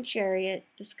circling chariot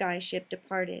the sky ship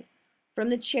departed. From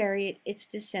the chariot its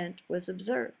descent was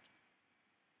observed.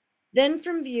 Then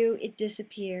from view it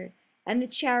disappeared, and the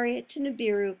chariot to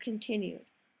Nibiru continued.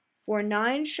 For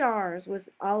 9 shars was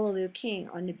Alalu king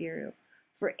on Nibiru.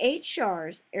 For 8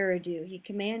 shars Eridu he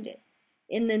commanded.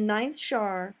 In the 9th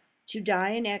shar, to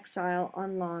die in exile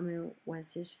on Lamu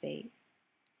was his fate.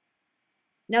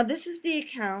 Now this is the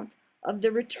account of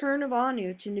the return of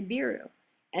Anu to Nibiru,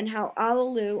 and how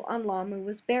Alalu on Lamu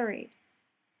was buried.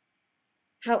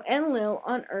 How Enlil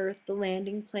on earth the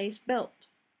landing place built.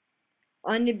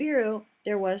 On Nibiru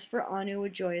there was for Anu a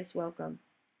joyous welcome.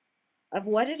 of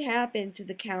what had happened to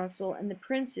the council and the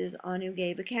princes Anu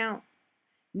gave account.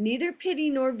 Neither pity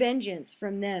nor vengeance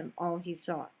from them all he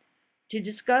sought. To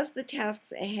discuss the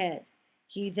tasks ahead,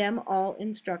 he them all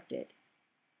instructed.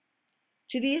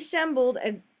 To the assembled,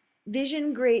 a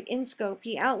vision great in scope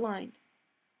he outlined.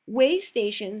 Way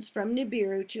stations from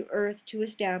Nibiru to earth to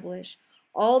establish,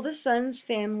 all the sun's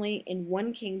family in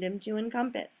one kingdom to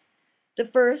encompass. The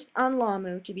first on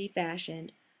Lamu to be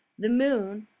fashioned, the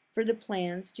moon for the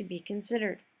plans to be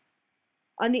considered.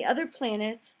 On the other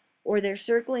planets, or their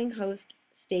circling host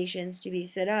stations to be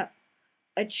set up.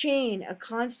 A chain, a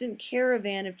constant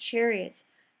caravan of chariots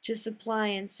to supply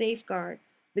and safeguard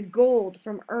the gold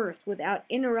from earth without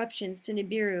interruptions to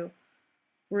Nibiru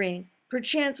bring,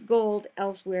 perchance gold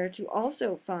elsewhere to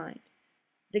also find.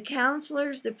 The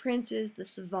counselors, the princes, the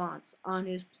savants,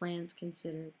 Anu's plans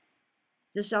considered.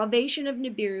 The salvation of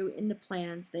Nibiru in the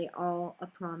plans they all a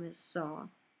promise saw.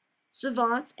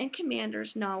 Savants and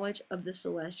commanders knowledge of the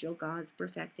celestial gods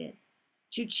perfected.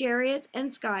 To chariots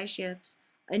and sky ships,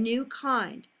 a new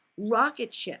kind,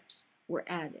 rocket ships, were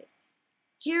added.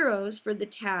 Heroes for the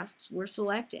tasks were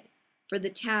selected. For the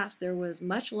task there was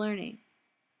much learning.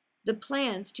 The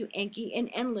plans to Enki and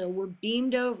Enlil were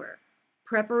beamed over.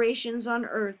 Preparations on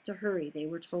earth to hurry, they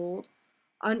were told.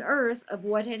 On earth of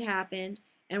what had happened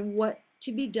and what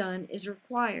to be done is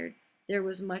required, there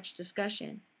was much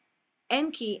discussion.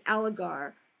 Enki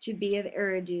Alligar to be of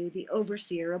Eridu, the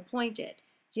overseer appointed.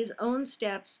 His own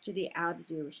steps to the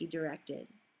Abzu he directed.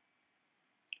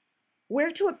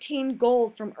 Where to obtain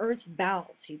gold from earth's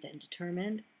bowels, he then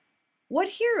determined. What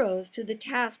heroes to the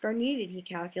task are needed, he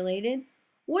calculated.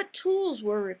 What tools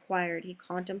were required, he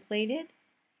contemplated.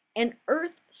 An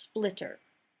earth splitter,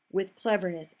 with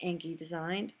cleverness Enki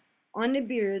designed. On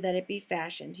Nibiru that it be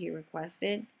fashioned, he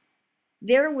requested.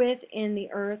 Therewith in the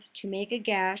earth to make a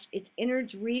gash, its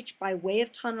innards reach by way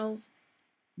of tunnels.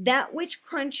 That which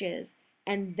crunches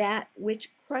and that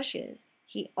which crushes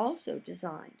he also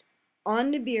designed.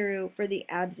 On Nibiru for the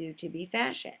Abzu to be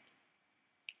fashioned.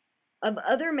 Of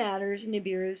other matters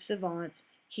Nibiru's savants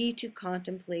he to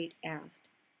contemplate asked.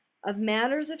 Of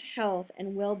matters of health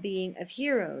and well-being of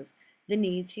heroes the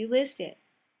needs he listed.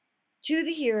 To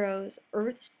the heroes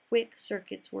earth's quick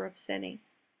circuits were upsetting.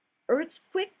 Earth's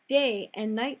quick day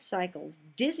and night cycles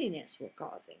dizziness were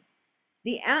causing.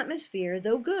 The atmosphere,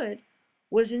 though good,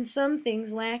 was in some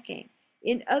things lacking,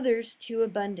 in others too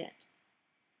abundant.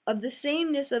 Of the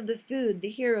sameness of the food the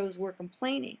heroes were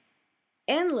complaining.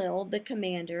 Enlil, the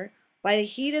commander, by the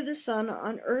heat of the sun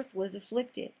on earth was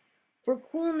afflicted. For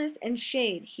coolness and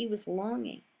shade he was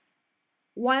longing.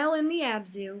 While in the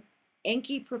Abzu,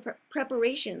 Enki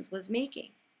preparations was making.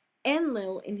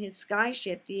 Enlil in his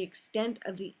skyship the extent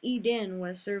of the Eden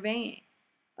was surveying.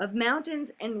 Of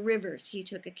mountains and rivers he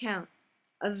took account.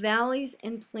 Of valleys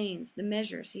and plains the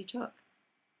measures he took.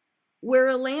 Where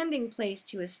a landing place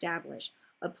to establish,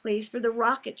 a place for the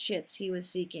rocket ships he was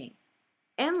seeking.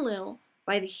 Enlil,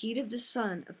 by the heat of the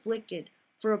sun afflicted,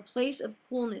 for a place of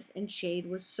coolness and shade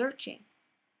was searching.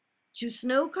 To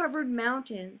snow-covered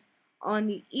mountains on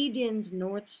the Eden's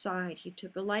north side he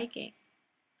took a liking.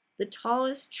 The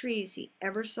tallest trees he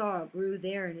ever saw grew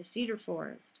there in a cedar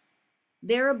forest.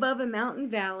 There above a mountain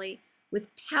valley,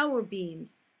 with power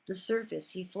beams, the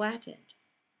surface he flattened.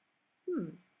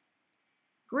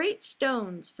 Great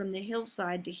stones from the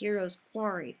hillside the heroes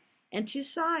quarried, and to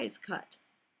size cut.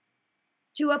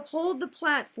 To uphold the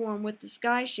platform with the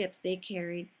skyships they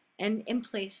carried, and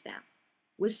emplaced them.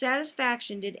 With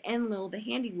satisfaction did Enlil the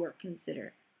handiwork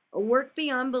consider, a work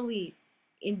beyond belief.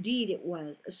 Indeed it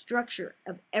was, a structure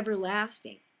of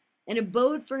everlasting, an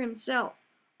abode for himself,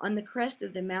 on the crest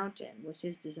of the mountain was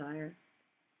his desire.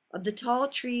 Of the tall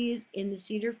trees in the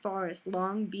cedar forest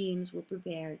long beams were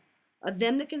prepared, of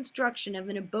them the construction of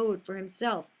an abode for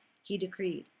himself he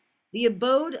decreed. The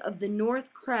abode of the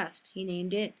north crest he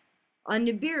named it. On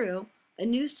Nibiru a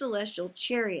new celestial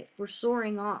chariot for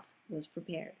soaring off was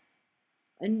prepared.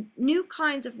 New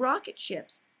kinds of rocket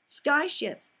ships, sky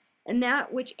ships, and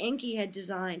that which Enki had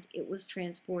designed it was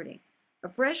transporting. A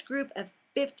fresh group of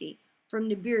 50 from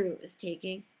Nibiru is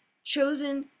taking.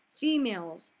 Chosen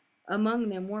females among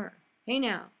them were. Hey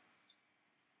now.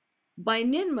 By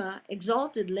Ninmah,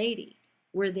 exalted lady,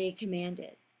 were they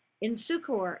commanded. In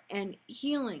succor and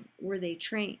healing were they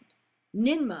trained.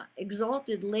 Ninmah,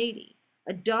 exalted lady,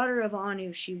 a daughter of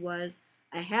Anu she was,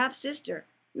 a half-sister,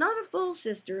 not a full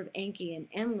sister of Enki and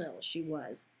Enlil she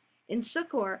was. In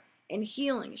succor and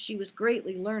healing she was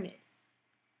greatly learned.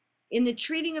 In the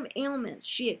treating of ailments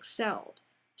she excelled.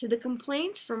 To the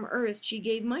complaints from earth she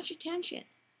gave much attention.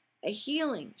 A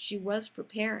healing she was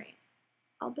preparing,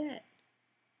 I'll bet.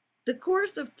 The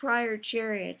course of prior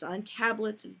chariots on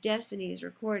tablets of destiny is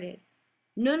recorded.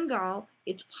 Nungal,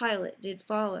 its pilot, did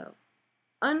follow.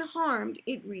 Unharmed,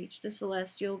 it reached the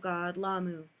celestial god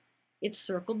Lamu. It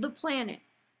circled the planet.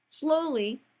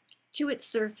 Slowly, to its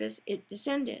surface it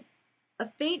descended. A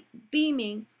faint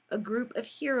beaming, a group of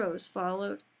heroes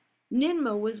followed.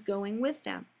 Ninma was going with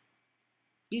them.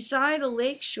 Beside a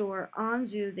lake shore,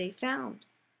 Anzu they found.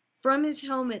 From his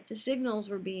helmet the signals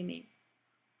were beaming.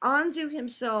 Anzu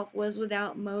himself was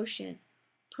without motion.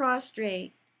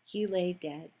 Prostrate, he lay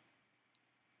dead.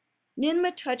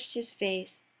 Ninma touched his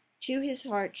face. To his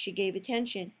heart she gave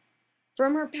attention.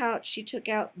 From her pouch she took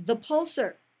out the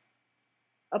pulsar.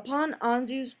 Upon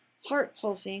Anzu's heart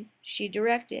pulsing, she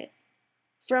directed.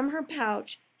 From her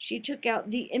pouch she took out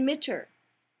the emitter.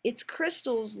 Its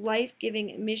crystal's life-giving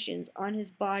emissions on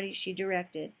his body she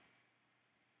directed.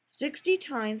 60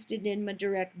 times did Ninma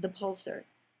direct the pulsar.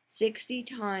 60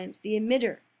 times the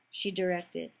emitter she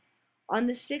directed. On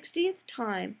the 60th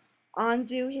time,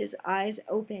 Anzu his eyes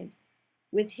opened.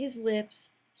 With his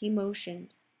lips he motioned.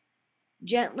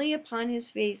 Gently upon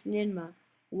his face Ninma,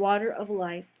 water of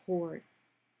life poured.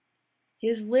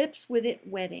 His lips with it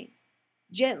wetting.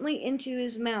 Gently into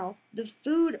his mouth the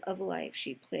food of life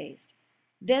she placed.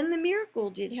 Then the miracle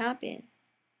did happen.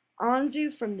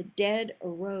 Anzu from the dead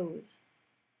arose.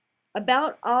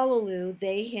 About Alalu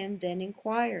they him then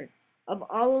inquired. Of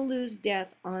Alalu's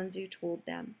death Anzu told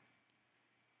them.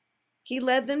 He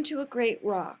led them to a great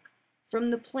rock, from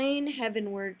the plain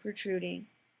heavenward protruding.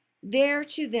 There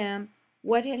to them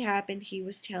what had happened he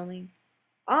was telling.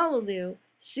 Alalu,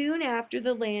 soon after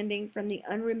the landing from the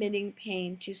unremitting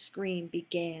pain to scream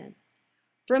began.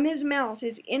 From his mouth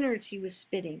his innards he was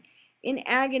spitting. In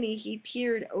agony he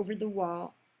peered over the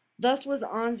wall. Thus was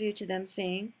Anzu to them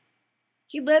saying.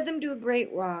 He led them to a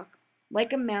great rock,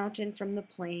 like a mountain from the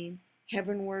plain,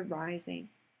 heavenward rising.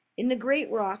 In the great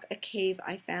rock a cave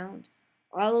I found.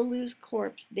 Alalu's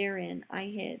corpse therein I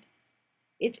hid.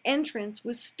 Its entrance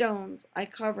with stones I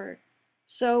covered.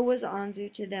 So was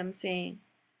Anzu to them saying.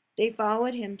 They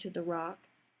followed him to the rock.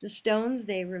 The stones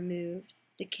they removed.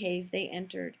 The cave they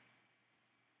entered.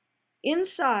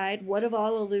 Inside, what of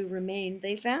Alalu remained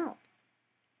they found.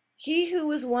 He who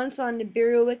was once on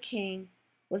Nibiru a king,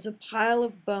 was a pile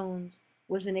of bones,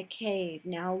 was in a cave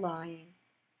now lying.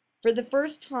 For the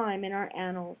first time in our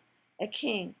annals, a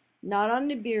king, not on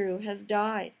Nibiru, has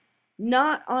died.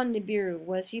 Not on Nibiru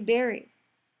was he buried.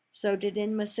 So did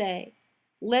Ninma say,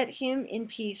 let him in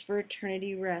peace for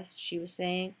eternity rest, she was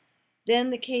saying.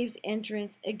 Then the cave's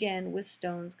entrance again with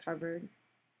stones covered.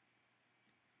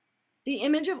 The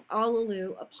image of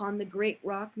Alalu upon the great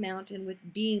rock mountain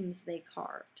with beams they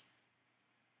carved.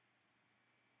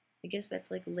 I guess that's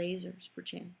like lasers,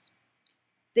 perchance.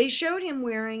 They showed him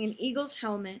wearing an eagle's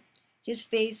helmet. His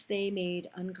face they made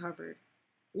uncovered.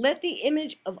 Let the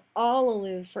image of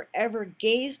Alalu forever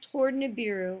gaze toward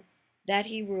Nibiru that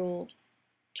he ruled,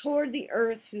 toward the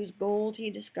earth whose gold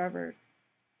he discovered.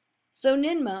 So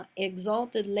Ninma,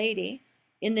 exalted lady,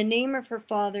 in the name of her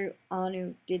father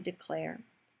Anu, did declare.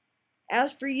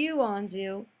 As for you,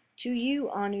 Anzu, to you,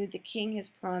 Anu, the king his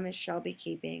promise shall be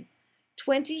keeping.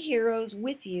 20 heroes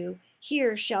with you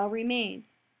here shall remain,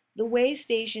 the way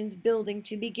stations building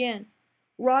to begin.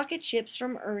 Rocket ships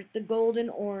from earth the golden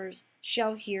ores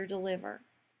shall here deliver.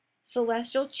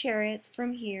 Celestial chariots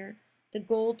from here the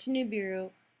gold to Nibiru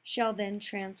shall then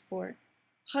transport.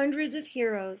 Hundreds of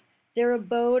heroes their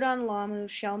abode on Lamu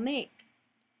shall make.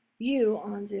 You,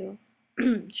 Anzu,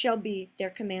 shall be their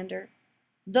commander.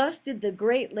 Thus did the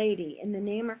great lady, in the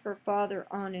name of her father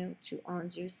Anu, to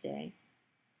Anzu say.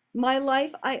 My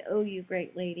life I owe you,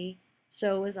 great lady,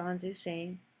 so was Anzu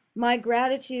saying. My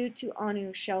gratitude to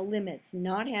Anu shall limits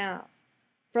not have.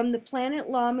 From the planet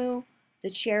Lamu, the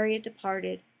chariot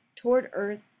departed, toward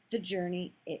earth the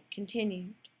journey it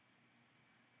continued.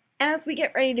 As we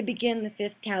get ready to begin the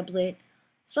 5th tablet,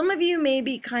 some of you may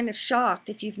be kind of shocked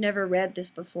if you've never read this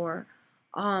before,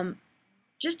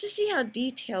 just to see how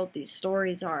detailed these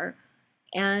stories are.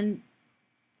 And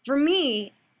for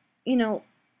me,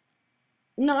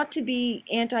 not to be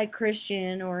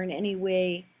anti-Christian or in any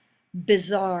way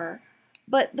bizarre,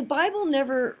 but the Bible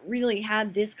never really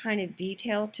had this kind of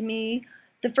detail to me.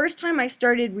 The first time I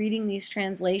started reading these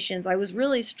translations, I was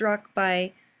really struck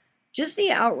by just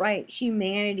the outright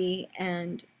humanity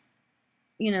and,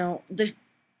 the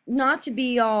not to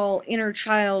be all inner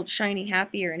child, shiny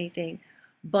happy or anything,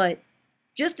 but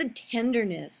just the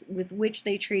tenderness with which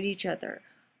they treat each other.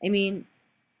 I mean,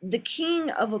 the king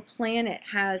of a planet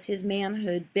has his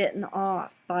manhood bitten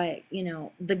off by,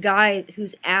 the guy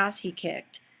whose ass he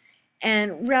kicked.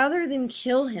 And rather than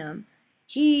kill him,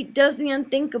 he does the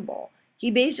unthinkable. he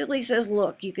basically says,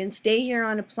 look, you can stay here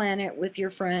on a planet with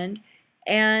your friend,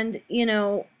 and,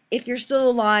 if you're still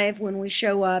alive when we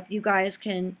show up, you guys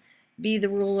can be the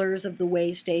rulers of the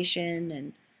way station.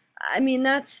 And I mean,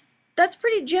 that's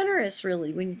pretty generous,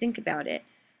 really, when you think about it.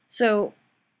 So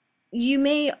you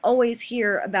may always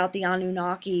hear about the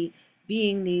Anunnaki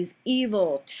being these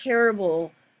evil,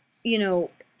 terrible, you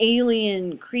know,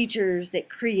 alien creatures that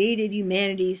created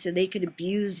humanity so they could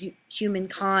abuse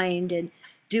humankind and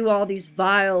do all these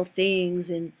vile things.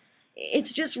 And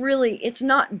it's just really, it's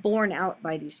not borne out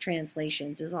by these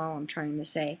translations, is all I'm trying to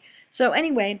say. So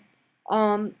anyway,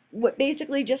 what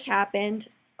basically just happened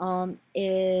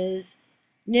is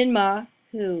Ninma,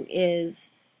 who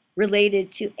is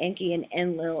related to Enki and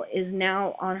Enlil, is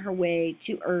now on her way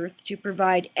to Earth to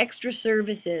provide extra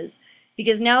services,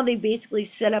 because now they've basically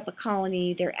set up a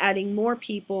colony. They're adding more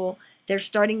people. They're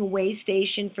starting a way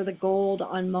station for the gold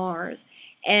on Mars.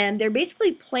 And they're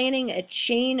basically planning a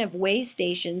chain of way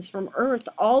stations from Earth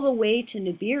all the way to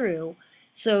Nibiru,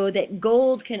 so that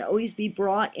gold can always be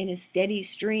brought in a steady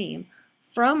stream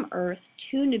from Earth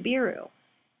to Nibiru.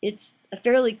 It's a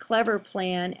fairly clever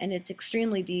plan, and it's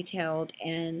extremely detailed,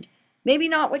 and maybe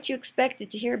not what you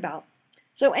expected to hear about.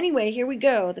 So anyway, here we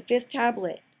go, the fifth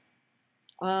tablet.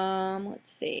 Let's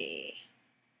see.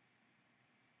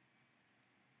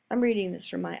 I'm reading this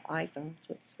from my iPhone,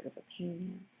 so it's sort of a pain in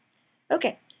the ass.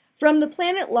 Okay. From the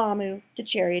planet Lamu, the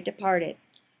chariot departed.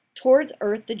 Towards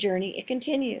Earth the journey it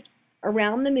continued.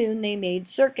 Around the moon they made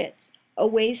circuits, a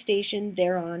way station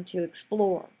thereon to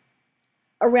explore.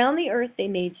 Around the Earth they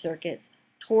made circuits,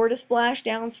 toward a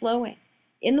splashdown slowing.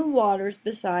 In the waters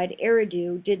beside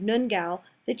Eridu did Nungal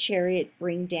the chariot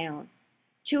bring down.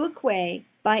 To a quay,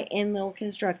 by Enlil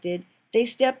constructed, they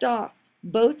stepped off.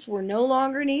 Boats were no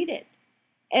longer needed.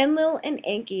 Enlil and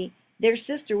Enki, their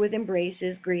sister with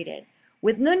embraces, greeted.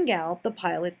 With Nungal, the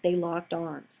pilot, they locked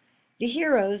arms. The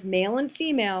heroes, male and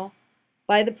female,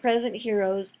 by the present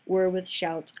heroes, were with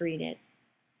shouts greeted.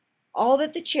 All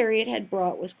that the chariot had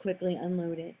brought was quickly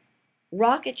unloaded.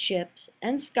 Rocket ships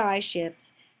and sky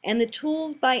ships, and the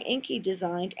tools by Enki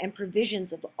designed, and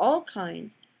provisions of all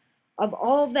kinds, of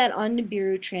all that on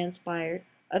Nibiru transpired,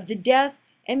 of the death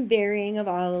and burying of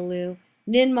Alalu,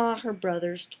 Ninma her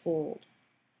brothers told.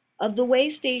 Of the way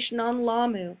station on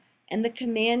Lamu, and the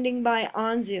commanding by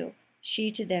Anzu,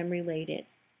 she to them related.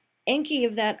 Enki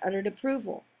of that uttered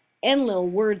approval. Enlil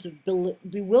words of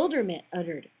bewilderment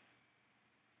uttered.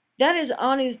 That is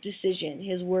Anu's decision.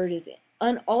 His word is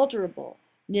unalterable,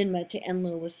 Ninma to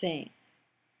Enlil was saying.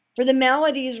 For the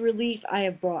malady's relief I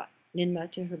have brought,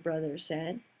 Ninma to her brother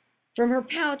said. From her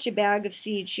pouch a bag of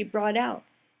seeds she brought out,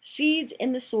 seeds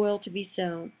in the soil to be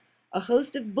sown. A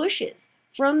host of bushes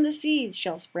from the seeds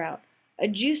shall sprout. A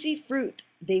juicy fruit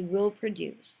they will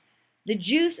produce. The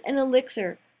juice and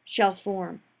elixir shall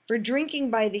form. For drinking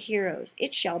by the heroes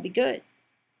it shall be good.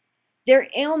 Their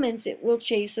ailments it will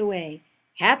chase away.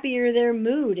 Happier their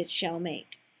mood it shall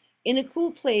make. In a cool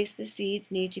place the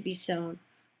seeds need to be sown.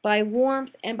 By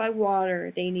warmth and by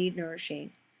water they need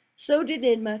nourishing. So did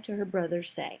Ninma to her brother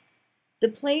say. The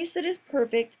place that is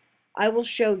perfect I will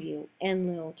show you,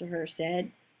 Enlil to her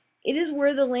said. It is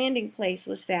where the landing place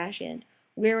was fashioned,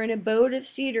 where an abode of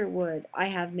cedar wood I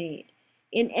have made.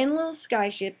 In Enlil's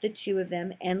skyship the two of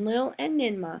them, Enlil and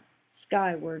Ninma,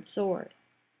 skyward soared.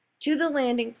 To the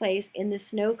landing place in the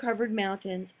snow-covered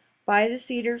mountains, by the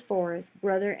cedar forest,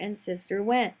 brother and sister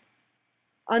went.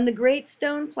 On the great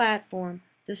stone platform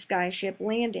the skyship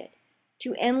landed.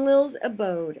 To Enlil's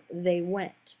abode they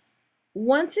went.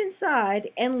 Once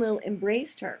inside, Enlil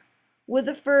embraced her. With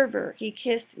a fervor he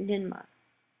kissed Ninma.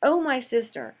 "O my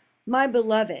sister, my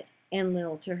beloved,"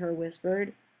 Enlil to her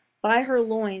whispered. By her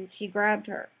loins he grabbed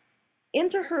her.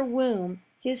 Into her womb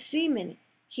his semen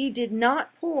he did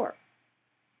not pour.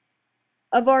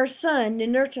 "Of our son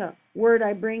Ninurta, word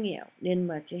I bring you,"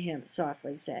 Ninma to him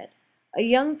softly said. "A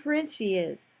young prince he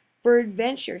is. For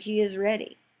adventure he is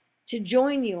ready. To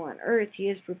join you on earth he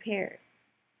is prepared.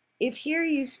 If here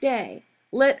you stay,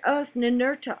 let us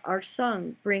Ninurta our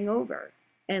son bring over,"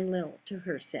 Enlil to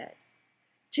her said.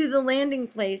 To the landing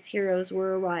place heroes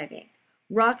were arriving.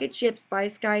 Rocket ships by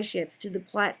skyships to the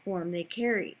platform they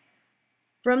carried.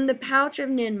 From the pouch of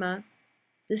Ninma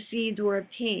the seeds were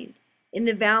obtained. In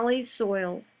the valley's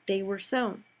soils they were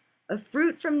sown. A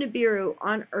fruit from Nibiru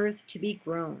on earth to be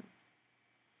grown.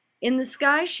 In the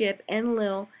skyship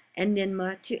Enlil and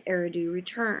Ninma to Eridu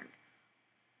returned.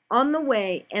 On the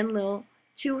way Enlil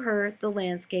to her the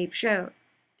landscape showed.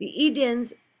 The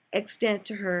Edens extent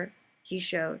to her he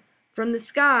showed. From the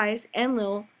skies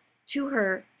Enlil to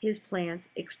her his plans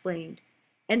explained.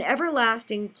 An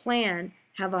everlasting plan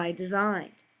have I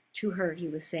designed, to her he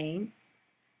was saying.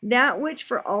 That which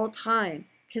for all time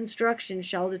construction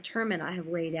shall determine I have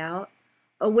laid out.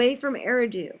 Away from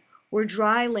Eridu, where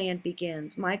dry land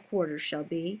begins, my quarters shall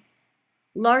be.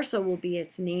 Larsa will be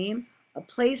its name, a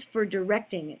place for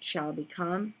directing it shall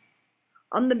become.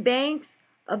 On the banks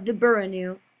of the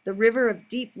Buranu, the river of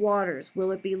deep waters,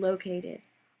 will it be located.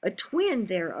 A twin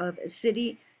thereof, a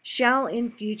city, shall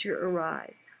in future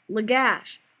arise.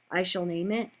 Lagash, I shall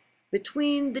name it.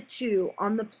 Between the two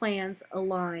on the plans a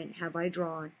line have I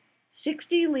drawn.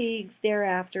 60 leagues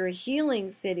thereafter a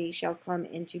healing city shall come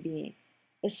into being.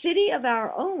 A city of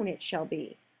our own it shall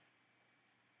be.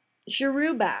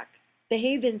 Sherubak, the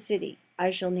haven city,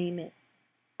 I shall name it.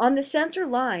 On the center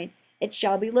line it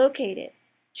shall be located.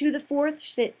 To the fourth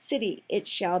city it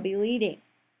shall be leading.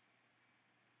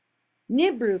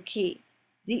 Nibiru key,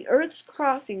 the earth's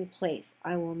crossing place,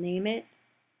 I will name it.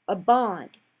 A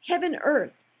bond, heaven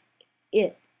earth,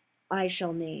 it I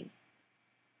shall name.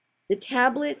 The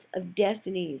tablets of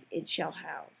destinies it shall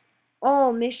house.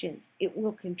 All missions it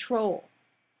will control.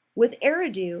 With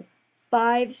Eridu,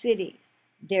 5 cities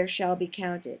there shall be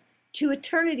counted. To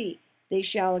eternity they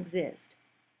shall exist.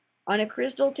 On a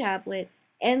crystal tablet,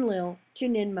 Enlil to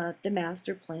Ninmah the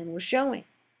master plan was showing.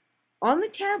 On the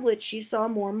tablet she saw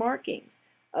more markings.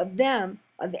 Of them,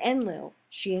 of Enlil,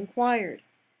 she inquired.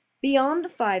 Beyond the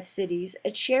 5 cities,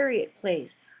 a chariot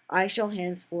place I shall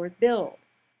henceforth build.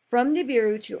 From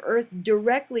Nibiru to earth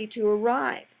directly to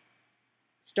arrive.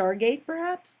 Stargate,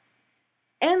 perhaps?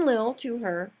 Enlil to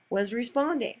her was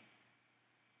responding.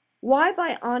 Why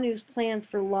by Anu's plans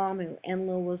for Lamu,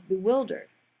 Enlil was bewildered.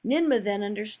 Ninmah then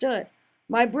understood.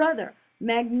 My brother,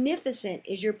 magnificent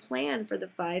is your plan for the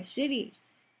 5 cities,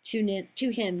 to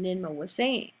him Ninmah was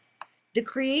saying. The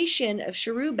creation of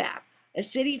Sherubak, a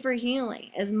city for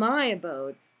healing, as my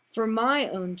abode, for my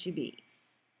own to be,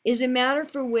 is a matter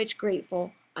for which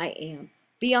grateful I am.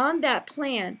 Beyond that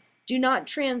plan, do not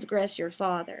transgress your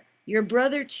father. Your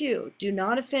brother too, do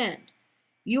not offend.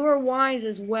 You are wise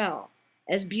as well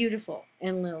as beautiful,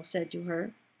 Enlil said to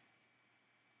her.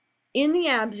 In the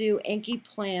Abzu, Enki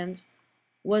plans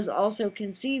was also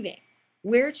conceiving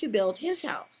where to build his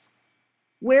house,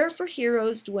 where for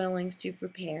heroes' dwellings to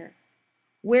prepare,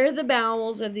 where the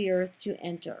bowels of the earth to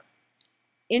enter.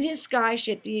 In his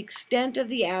skyship, the extent of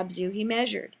the Abzu he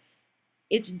measured.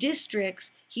 Its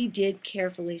districts he did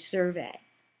carefully survey.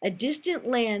 A distant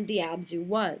land the Abzu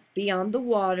was. Beyond the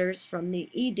waters from the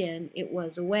Eden it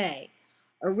was away.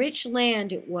 A rich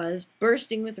land it was,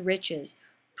 bursting with riches,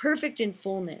 perfect in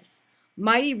fullness.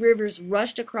 Mighty rivers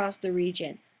rushed across the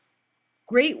region.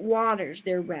 Great waters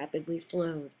there rapidly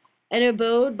flowed. An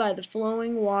abode by the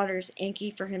flowing waters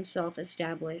Enki for himself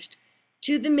established.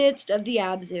 To the midst of the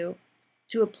Abzu,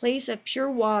 to a place of pure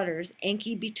waters,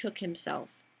 Enki betook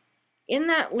himself. In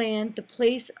that land, the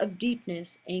place of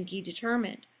deepness, Enki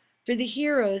determined, for the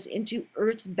heroes into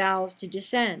earth's bowels to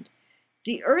descend.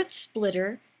 The earth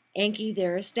splitter, Enki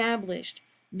there established,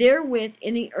 therewith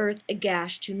in the earth a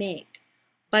gash to make,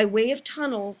 by way of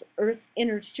tunnels earth's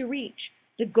innards to reach,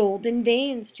 the golden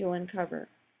veins to uncover.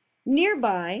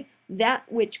 Nearby,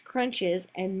 that which crunches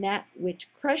and that which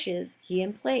crushes he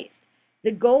emplaced,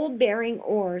 the gold-bearing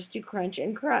ores to crunch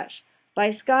and crush, by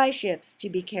skyships to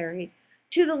be carried,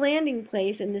 to the landing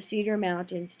place in the Cedar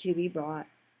Mountains to be brought.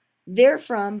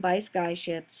 Therefrom by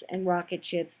skyships and rocket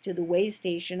ships to the way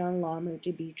station on Lamu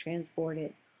to be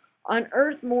transported. On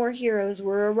earth more heroes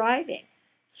were arriving.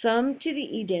 Some to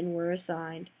the Eden were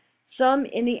assigned. Some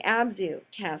in the Abzu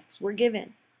tasks were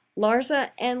given. Larsa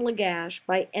and Lagash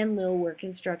by Enlil were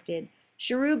constructed.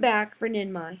 Sherubak for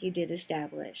Ninmah he did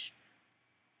establish.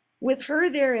 With her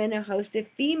therein a host of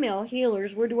female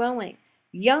healers were dwelling,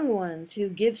 young ones who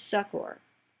give succor.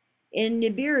 In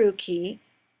Nibiru key,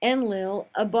 Enlil,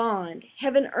 a bond,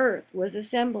 heaven earth, was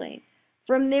assembling.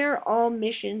 From there all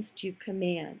missions to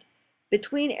command.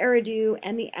 Between Eridu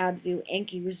and the Abzu,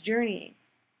 Enki was journeying.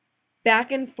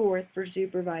 Back and forth for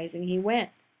supervising he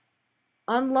went.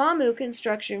 On Lamu,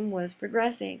 construction was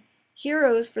progressing.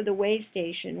 Heroes for the way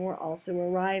station were also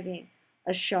arriving.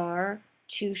 A shar,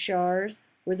 2 shars,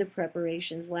 were the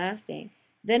preparations lasting.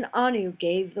 Then Anu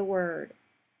gave the word.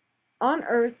 On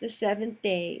earth the 7th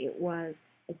day it was,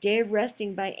 a day of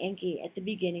resting by Enki at the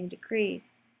beginning decreed.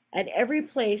 At every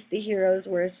place the heroes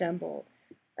were assembled.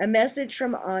 A message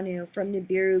from Anu, from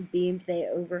Nibiru beamed they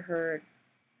overheard.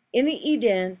 In the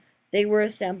Eden they were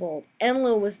assembled.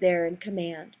 Enlil was there in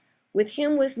command. With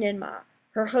him was Ninmah.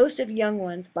 Her host of young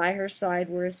ones by her side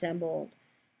were assembled.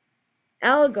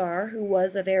 Algar, who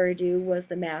was of Eridu, was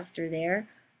the master there.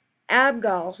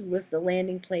 Abgal, who was the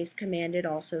landing place commanded,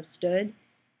 also stood.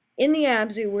 In the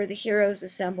Abzu were the heroes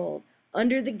assembled.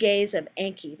 Under the gaze of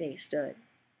Enki they stood.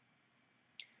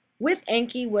 With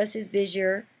Enki was his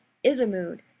vizier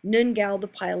Izamud. Nungal the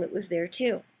pilot was there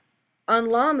too. On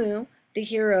Lamu, the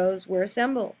heroes were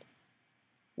assembled.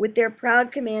 With their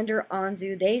proud commander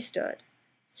Anzu they stood.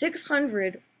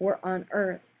 600 were on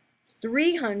earth,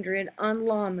 300 on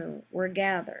Lamu were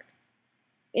gathered.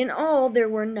 In all there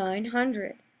were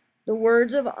 900. The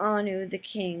words of Anu the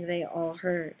king they all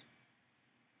heard.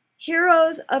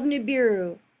 Heroes of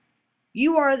Nibiru,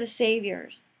 you are the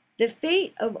saviors. The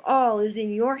fate of all is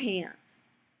in your hands.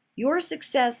 Your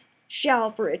success shall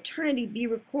for eternity be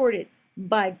recorded.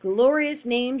 By glorious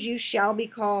names you shall be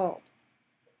called.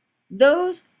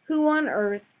 Those who on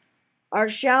earth are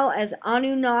shall as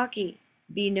Annunaki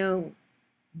be known.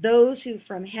 Those who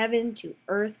from heaven to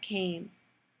earth came.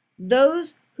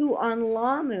 Those who on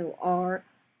Lamu are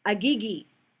Agigi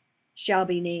shall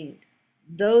be named.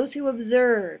 Those who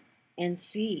observe and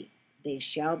see, they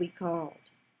shall be called.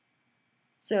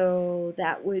 So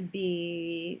that would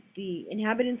be the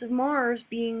inhabitants of Mars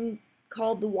being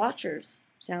called the Watchers,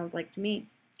 sounds like to me.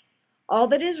 All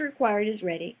that is required is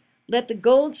ready. Let the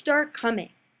gold start coming.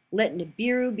 Let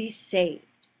Nibiru be saved.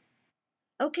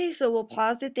 Okay, so we'll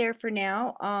pause it there for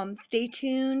now. Stay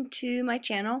tuned to my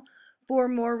channel for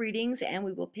more readings, and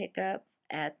we will pick up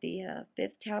at the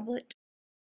fifth tablet